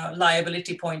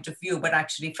liability point of view, but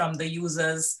actually from the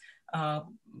user's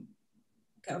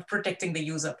protecting the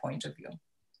user point of view.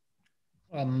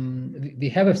 We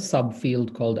have a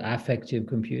subfield called affective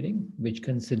computing, which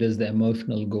considers the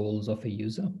emotional goals of a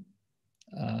user,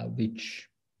 which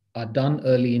are done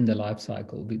early in the life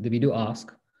cycle. We do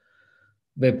ask,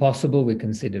 where possible, we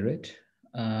consider it.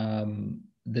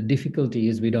 The difficulty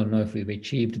is we don't know if we've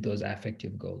achieved those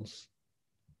affective goals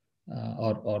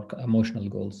or emotional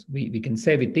goals. We can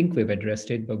say we think we've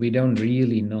addressed it, but we don't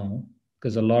really know,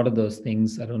 because a lot of those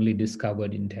things are only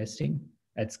discovered in testing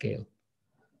at scale.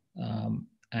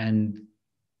 And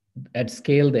at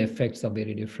scale, the effects are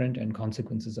very different and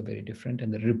consequences are very different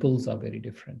and the ripples are very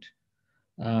different.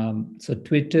 So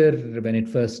Twitter, when it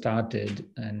first started,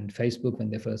 and Facebook, when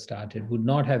they first started, would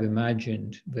not have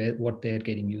imagined what they're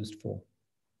getting used for.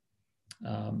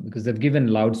 Because they've given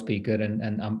loudspeaker,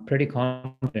 and I'm pretty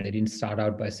confident they didn't start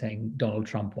out by saying Donald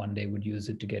Trump one day would use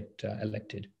it to get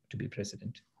elected to be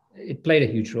president. It played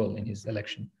a huge role in his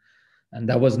election. And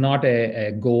that was not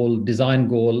a design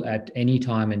goal at any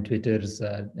time in Twitter's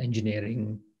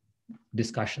engineering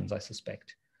discussions, I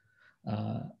suspect.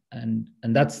 And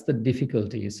that's the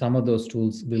difficulty. Some of those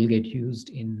tools will get used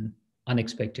in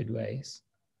unexpected ways.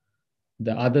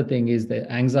 The other thing is the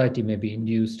anxiety may be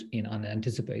induced in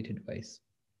unanticipated ways.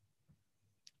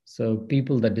 So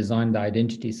people that designed the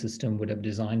identity system would have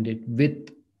designed it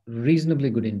with reasonably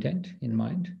good intent in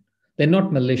mind. They're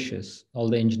not malicious, all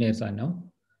the engineers I know.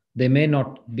 They may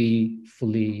not be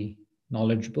fully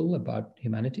knowledgeable about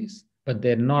humanities, but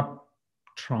they're not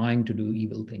trying to do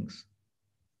evil things.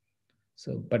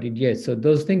 So, so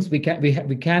those things we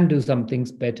can do some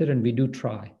things better, and we do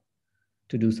try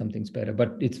to do some things better,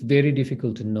 but it's very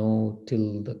difficult to know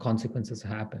till the consequences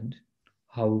happened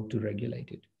how to regulate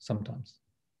it sometimes.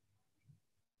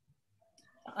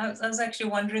 I was actually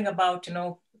wondering about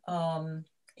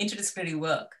interdisciplinary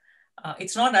work.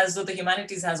 It's not as though the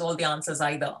humanities has all the answers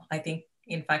either. I think,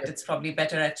 in fact, it's probably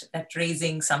better at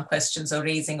raising some questions or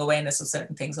raising awareness of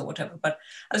certain things or whatever. But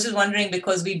I was just wondering,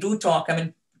 because we do talk,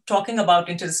 talking about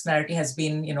interdisciplinarity has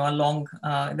been,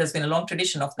 there's been a long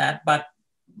tradition of that, but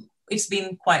it's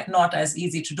been quite not as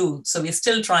easy to do. So we're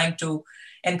still trying to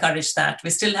encourage that. We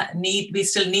still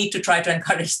need to try to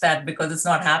encourage that, because it's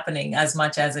not happening as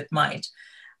much as it might.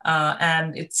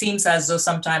 And it seems as though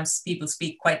sometimes people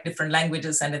speak quite different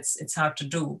languages, and it's hard to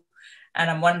do. And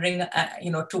I'm wondering,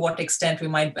 to what extent we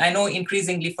might. I know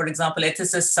increasingly, for example,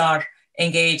 ethicists are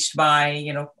engaged by,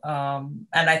 and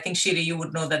I think, Shiri, you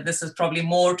would know that this is probably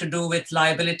more to do with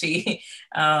liability,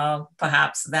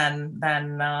 perhaps, than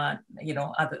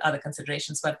other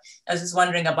considerations. But I was just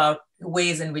wondering about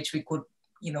ways in which we could,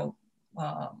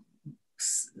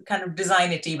 kind of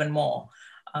design it even more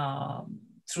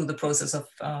through the process of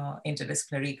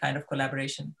interdisciplinary kind of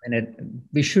collaboration. And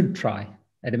we should try.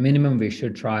 At a minimum, we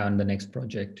should try on the next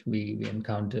project we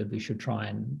encountered. We should try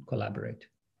and collaborate.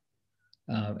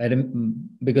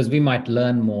 Because we might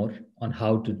learn more on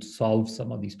how to solve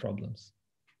some of these problems.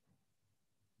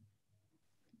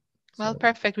 Well,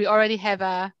 perfect. We already have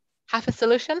half a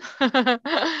solution.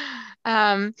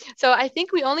 So I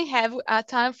think we only have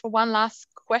time for one last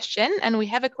question. And we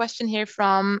have a question here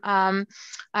from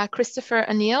Christopher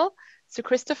O'Neill. So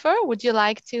Christopher, would you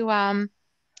like to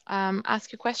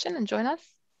ask your question and join us?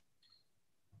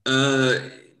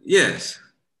 Yes,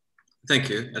 thank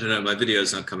you. I don't know, my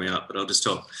video's not coming up, but I'll just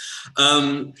talk.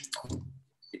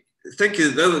 Thank you.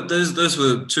 Those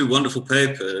were two wonderful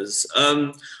papers.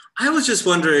 I was just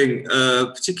wondering,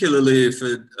 particularly for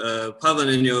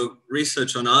Pawan, in your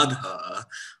research on Aadhaar,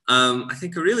 I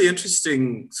think a really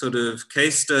interesting sort of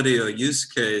case study or use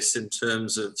case in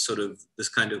terms of sort of this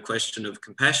kind of question of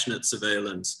compassionate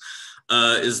surveillance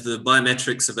is the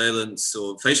biometric surveillance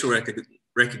or facial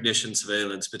recognition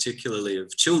surveillance, particularly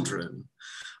of children.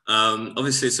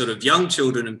 Obviously, sort of young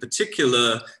children in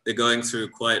particular, they're going through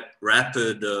quite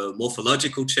rapid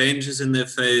morphological changes in their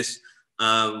face,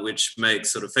 which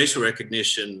makes sort of facial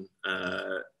recognition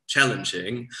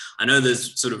challenging. I know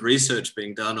there's sort of research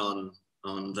being done on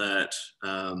that.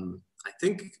 I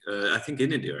think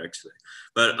in India actually.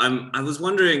 But I was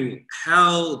wondering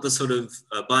how the sort of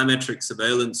biometric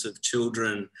surveillance of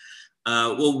children,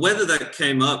 well, whether that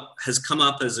has come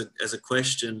up as a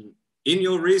question in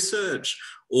your research,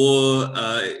 or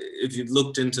if you've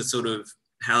looked into sort of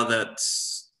how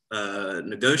that's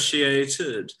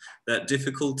negotiated, that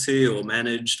difficulty, or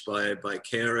managed by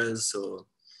carers, or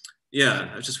yeah,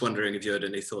 I was just wondering if you had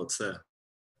any thoughts there.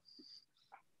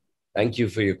 Thank you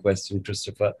for your question,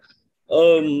 Christopher.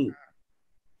 I'm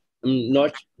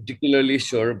not particularly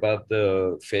sure about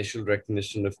the facial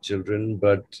recognition of children,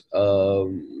 but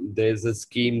there's a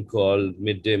scheme called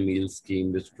Midday Meal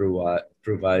Scheme, which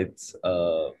provides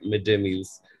midday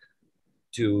meals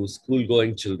to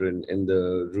school-going children in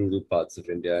the rural parts of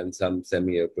India and some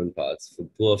semi-urban parts for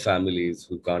poor families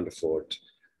who can't afford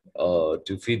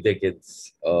to feed their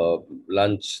kids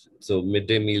lunch. So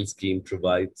Midday Meal Scheme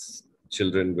provides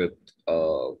children with,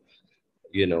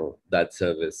 that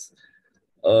service.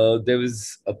 There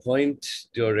was a point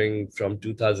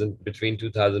between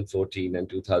 2014 and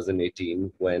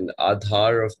 2018 when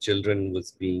Aadhaar of children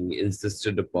was being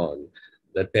insisted upon,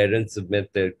 that parents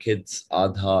submit their kids'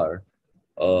 Aadhaar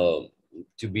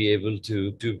to be able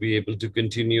to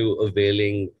continue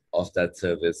availing of that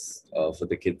service for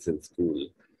the kids in school.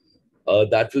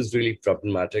 That was really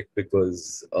problematic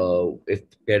because if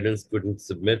parents couldn't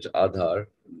submit Aadhaar,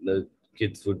 the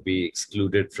kids would be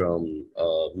excluded from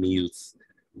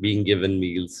being given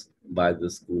meals by the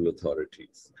school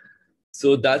authorities.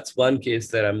 So that's one case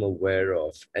that I'm aware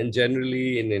of. And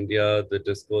generally in India, the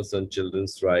discourse on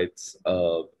children's rights,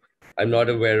 I'm not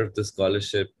aware of the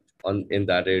scholarship in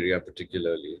that area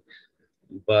particularly.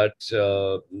 But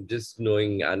just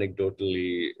knowing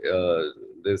anecdotally,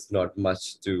 there's not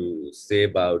much to say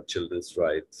about children's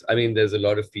rights. I mean, there's a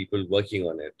lot of people working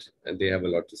on it and they have a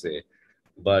lot to say.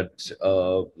 But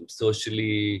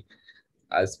socially,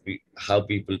 how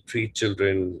people treat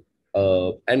children,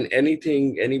 and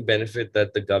any benefit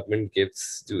that the government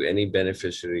gives to any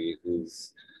beneficiary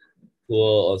who's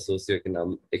poor or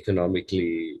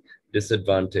socioeconomically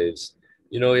disadvantaged,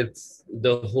 it's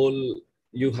the whole.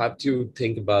 You have to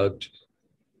think about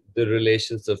the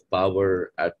relations of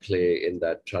power at play in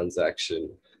that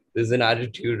transaction. There's an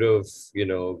attitude of,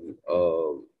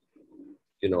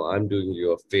 I'm doing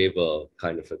you a favor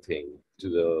kind of a thing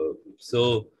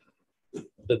so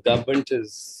the government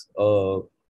is,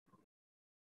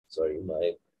 sorry,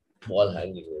 my ball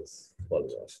hanging is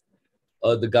falling off.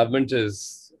 The government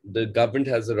has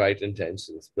the right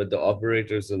intentions, but the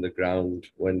operators on the ground,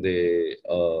 when they,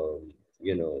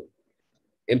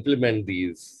 implement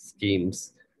these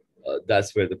schemes,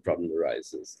 that's where the problem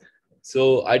arises.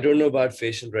 So I don't know about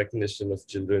facial recognition of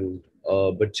children,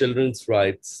 but children's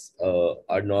rights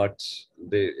are not,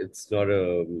 it's not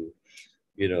a,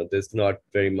 there's not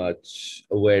very much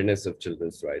awareness of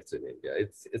children's rights in India.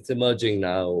 It's emerging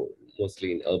now,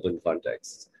 mostly in urban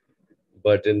contexts.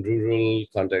 But in rural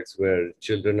contexts where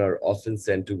children are often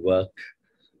sent to work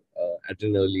at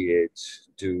an early age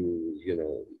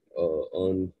to,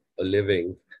 earn a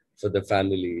living for the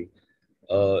family,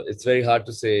 it's very hard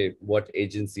to say what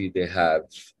agency they have.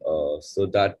 So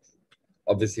that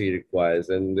obviously requires,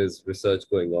 and there's research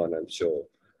going on, I'm sure,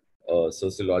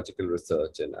 sociological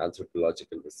research and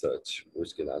anthropological research,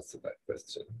 which can answer that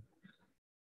question.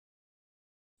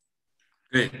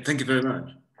 Great, thank you very much.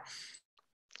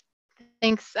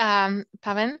 Thanks,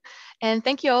 Pawan. And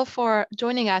thank you all for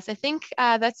joining us. I think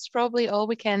that's probably all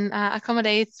we can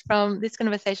accommodate from this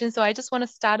conversation. So I just want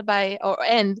to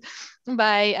end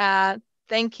by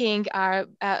thanking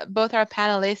both our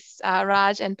panelists,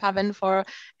 Raj and Pawan, for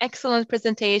excellent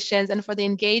presentations and for the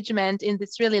engagement in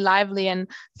this really lively and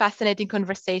fascinating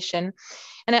conversation.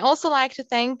 And I also like to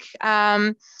thank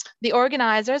the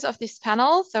organizers of this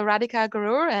panel, so Radhika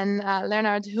Gurur and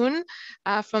Leonard Hoon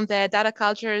from the Data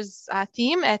Cultures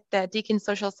team at the Deakin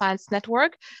Social Science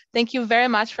Network. Thank you very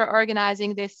much for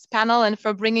organizing this panel and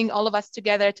for bringing all of us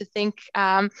together to think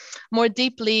more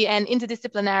deeply and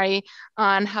interdisciplinary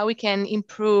on how we can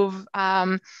improve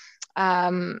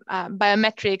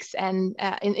biometrics and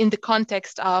in the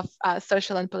context of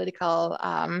social and political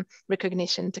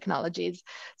recognition technologies.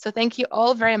 So thank you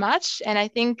all very much. And I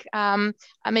think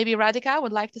maybe Radhika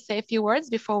would like to say a few words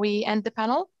before we end the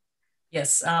panel.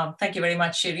 Yes, thank you very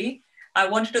much, Shiri. I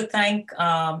wanted to thank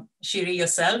Shiri,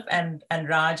 yourself, and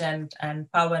Raj and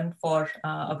Pawan for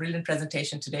a brilliant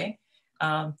presentation today.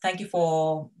 Thank you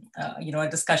for a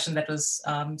discussion that was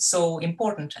so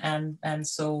important and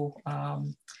so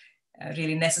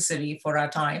really necessary for our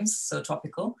times, so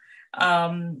topical.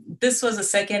 This was the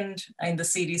second in the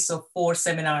series of 4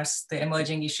 seminars, the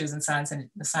Emerging Issues in Science and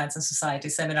Society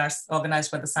seminars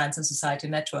organized by the Science and Society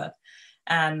Network.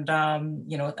 And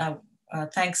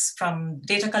thanks from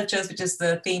Data Cultures, which is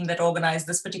the team that organized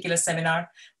this particular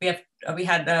seminar. We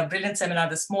had a brilliant seminar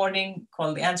this morning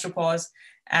called the Anthropause,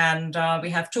 and we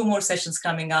have 2 more sessions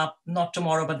coming up, not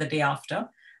tomorrow, but the day after.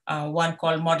 One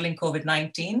called Modeling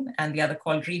COVID-19 and the other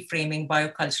called Reframing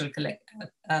Biocultural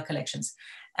Collections.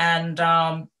 And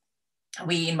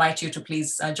we invite you to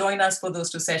please join us for those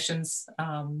 2 sessions.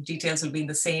 Details will be in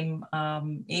the same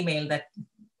email that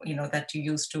you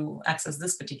use to access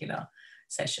this particular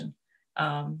session.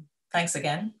 Thanks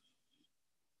again.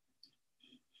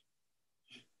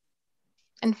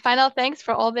 And final thanks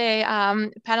for all the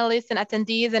panelists and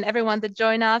attendees and everyone that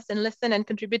join us and listen and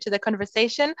contribute to the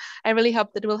conversation. I really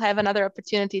hope that we'll have another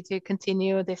opportunity to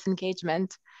continue this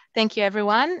engagement. Thank you,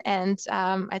 everyone. And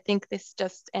I think this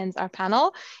just ends our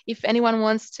panel. If anyone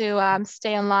wants to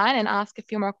stay online and ask a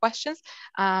few more questions,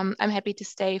 I'm happy to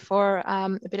stay for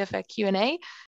a bit of a Q&A.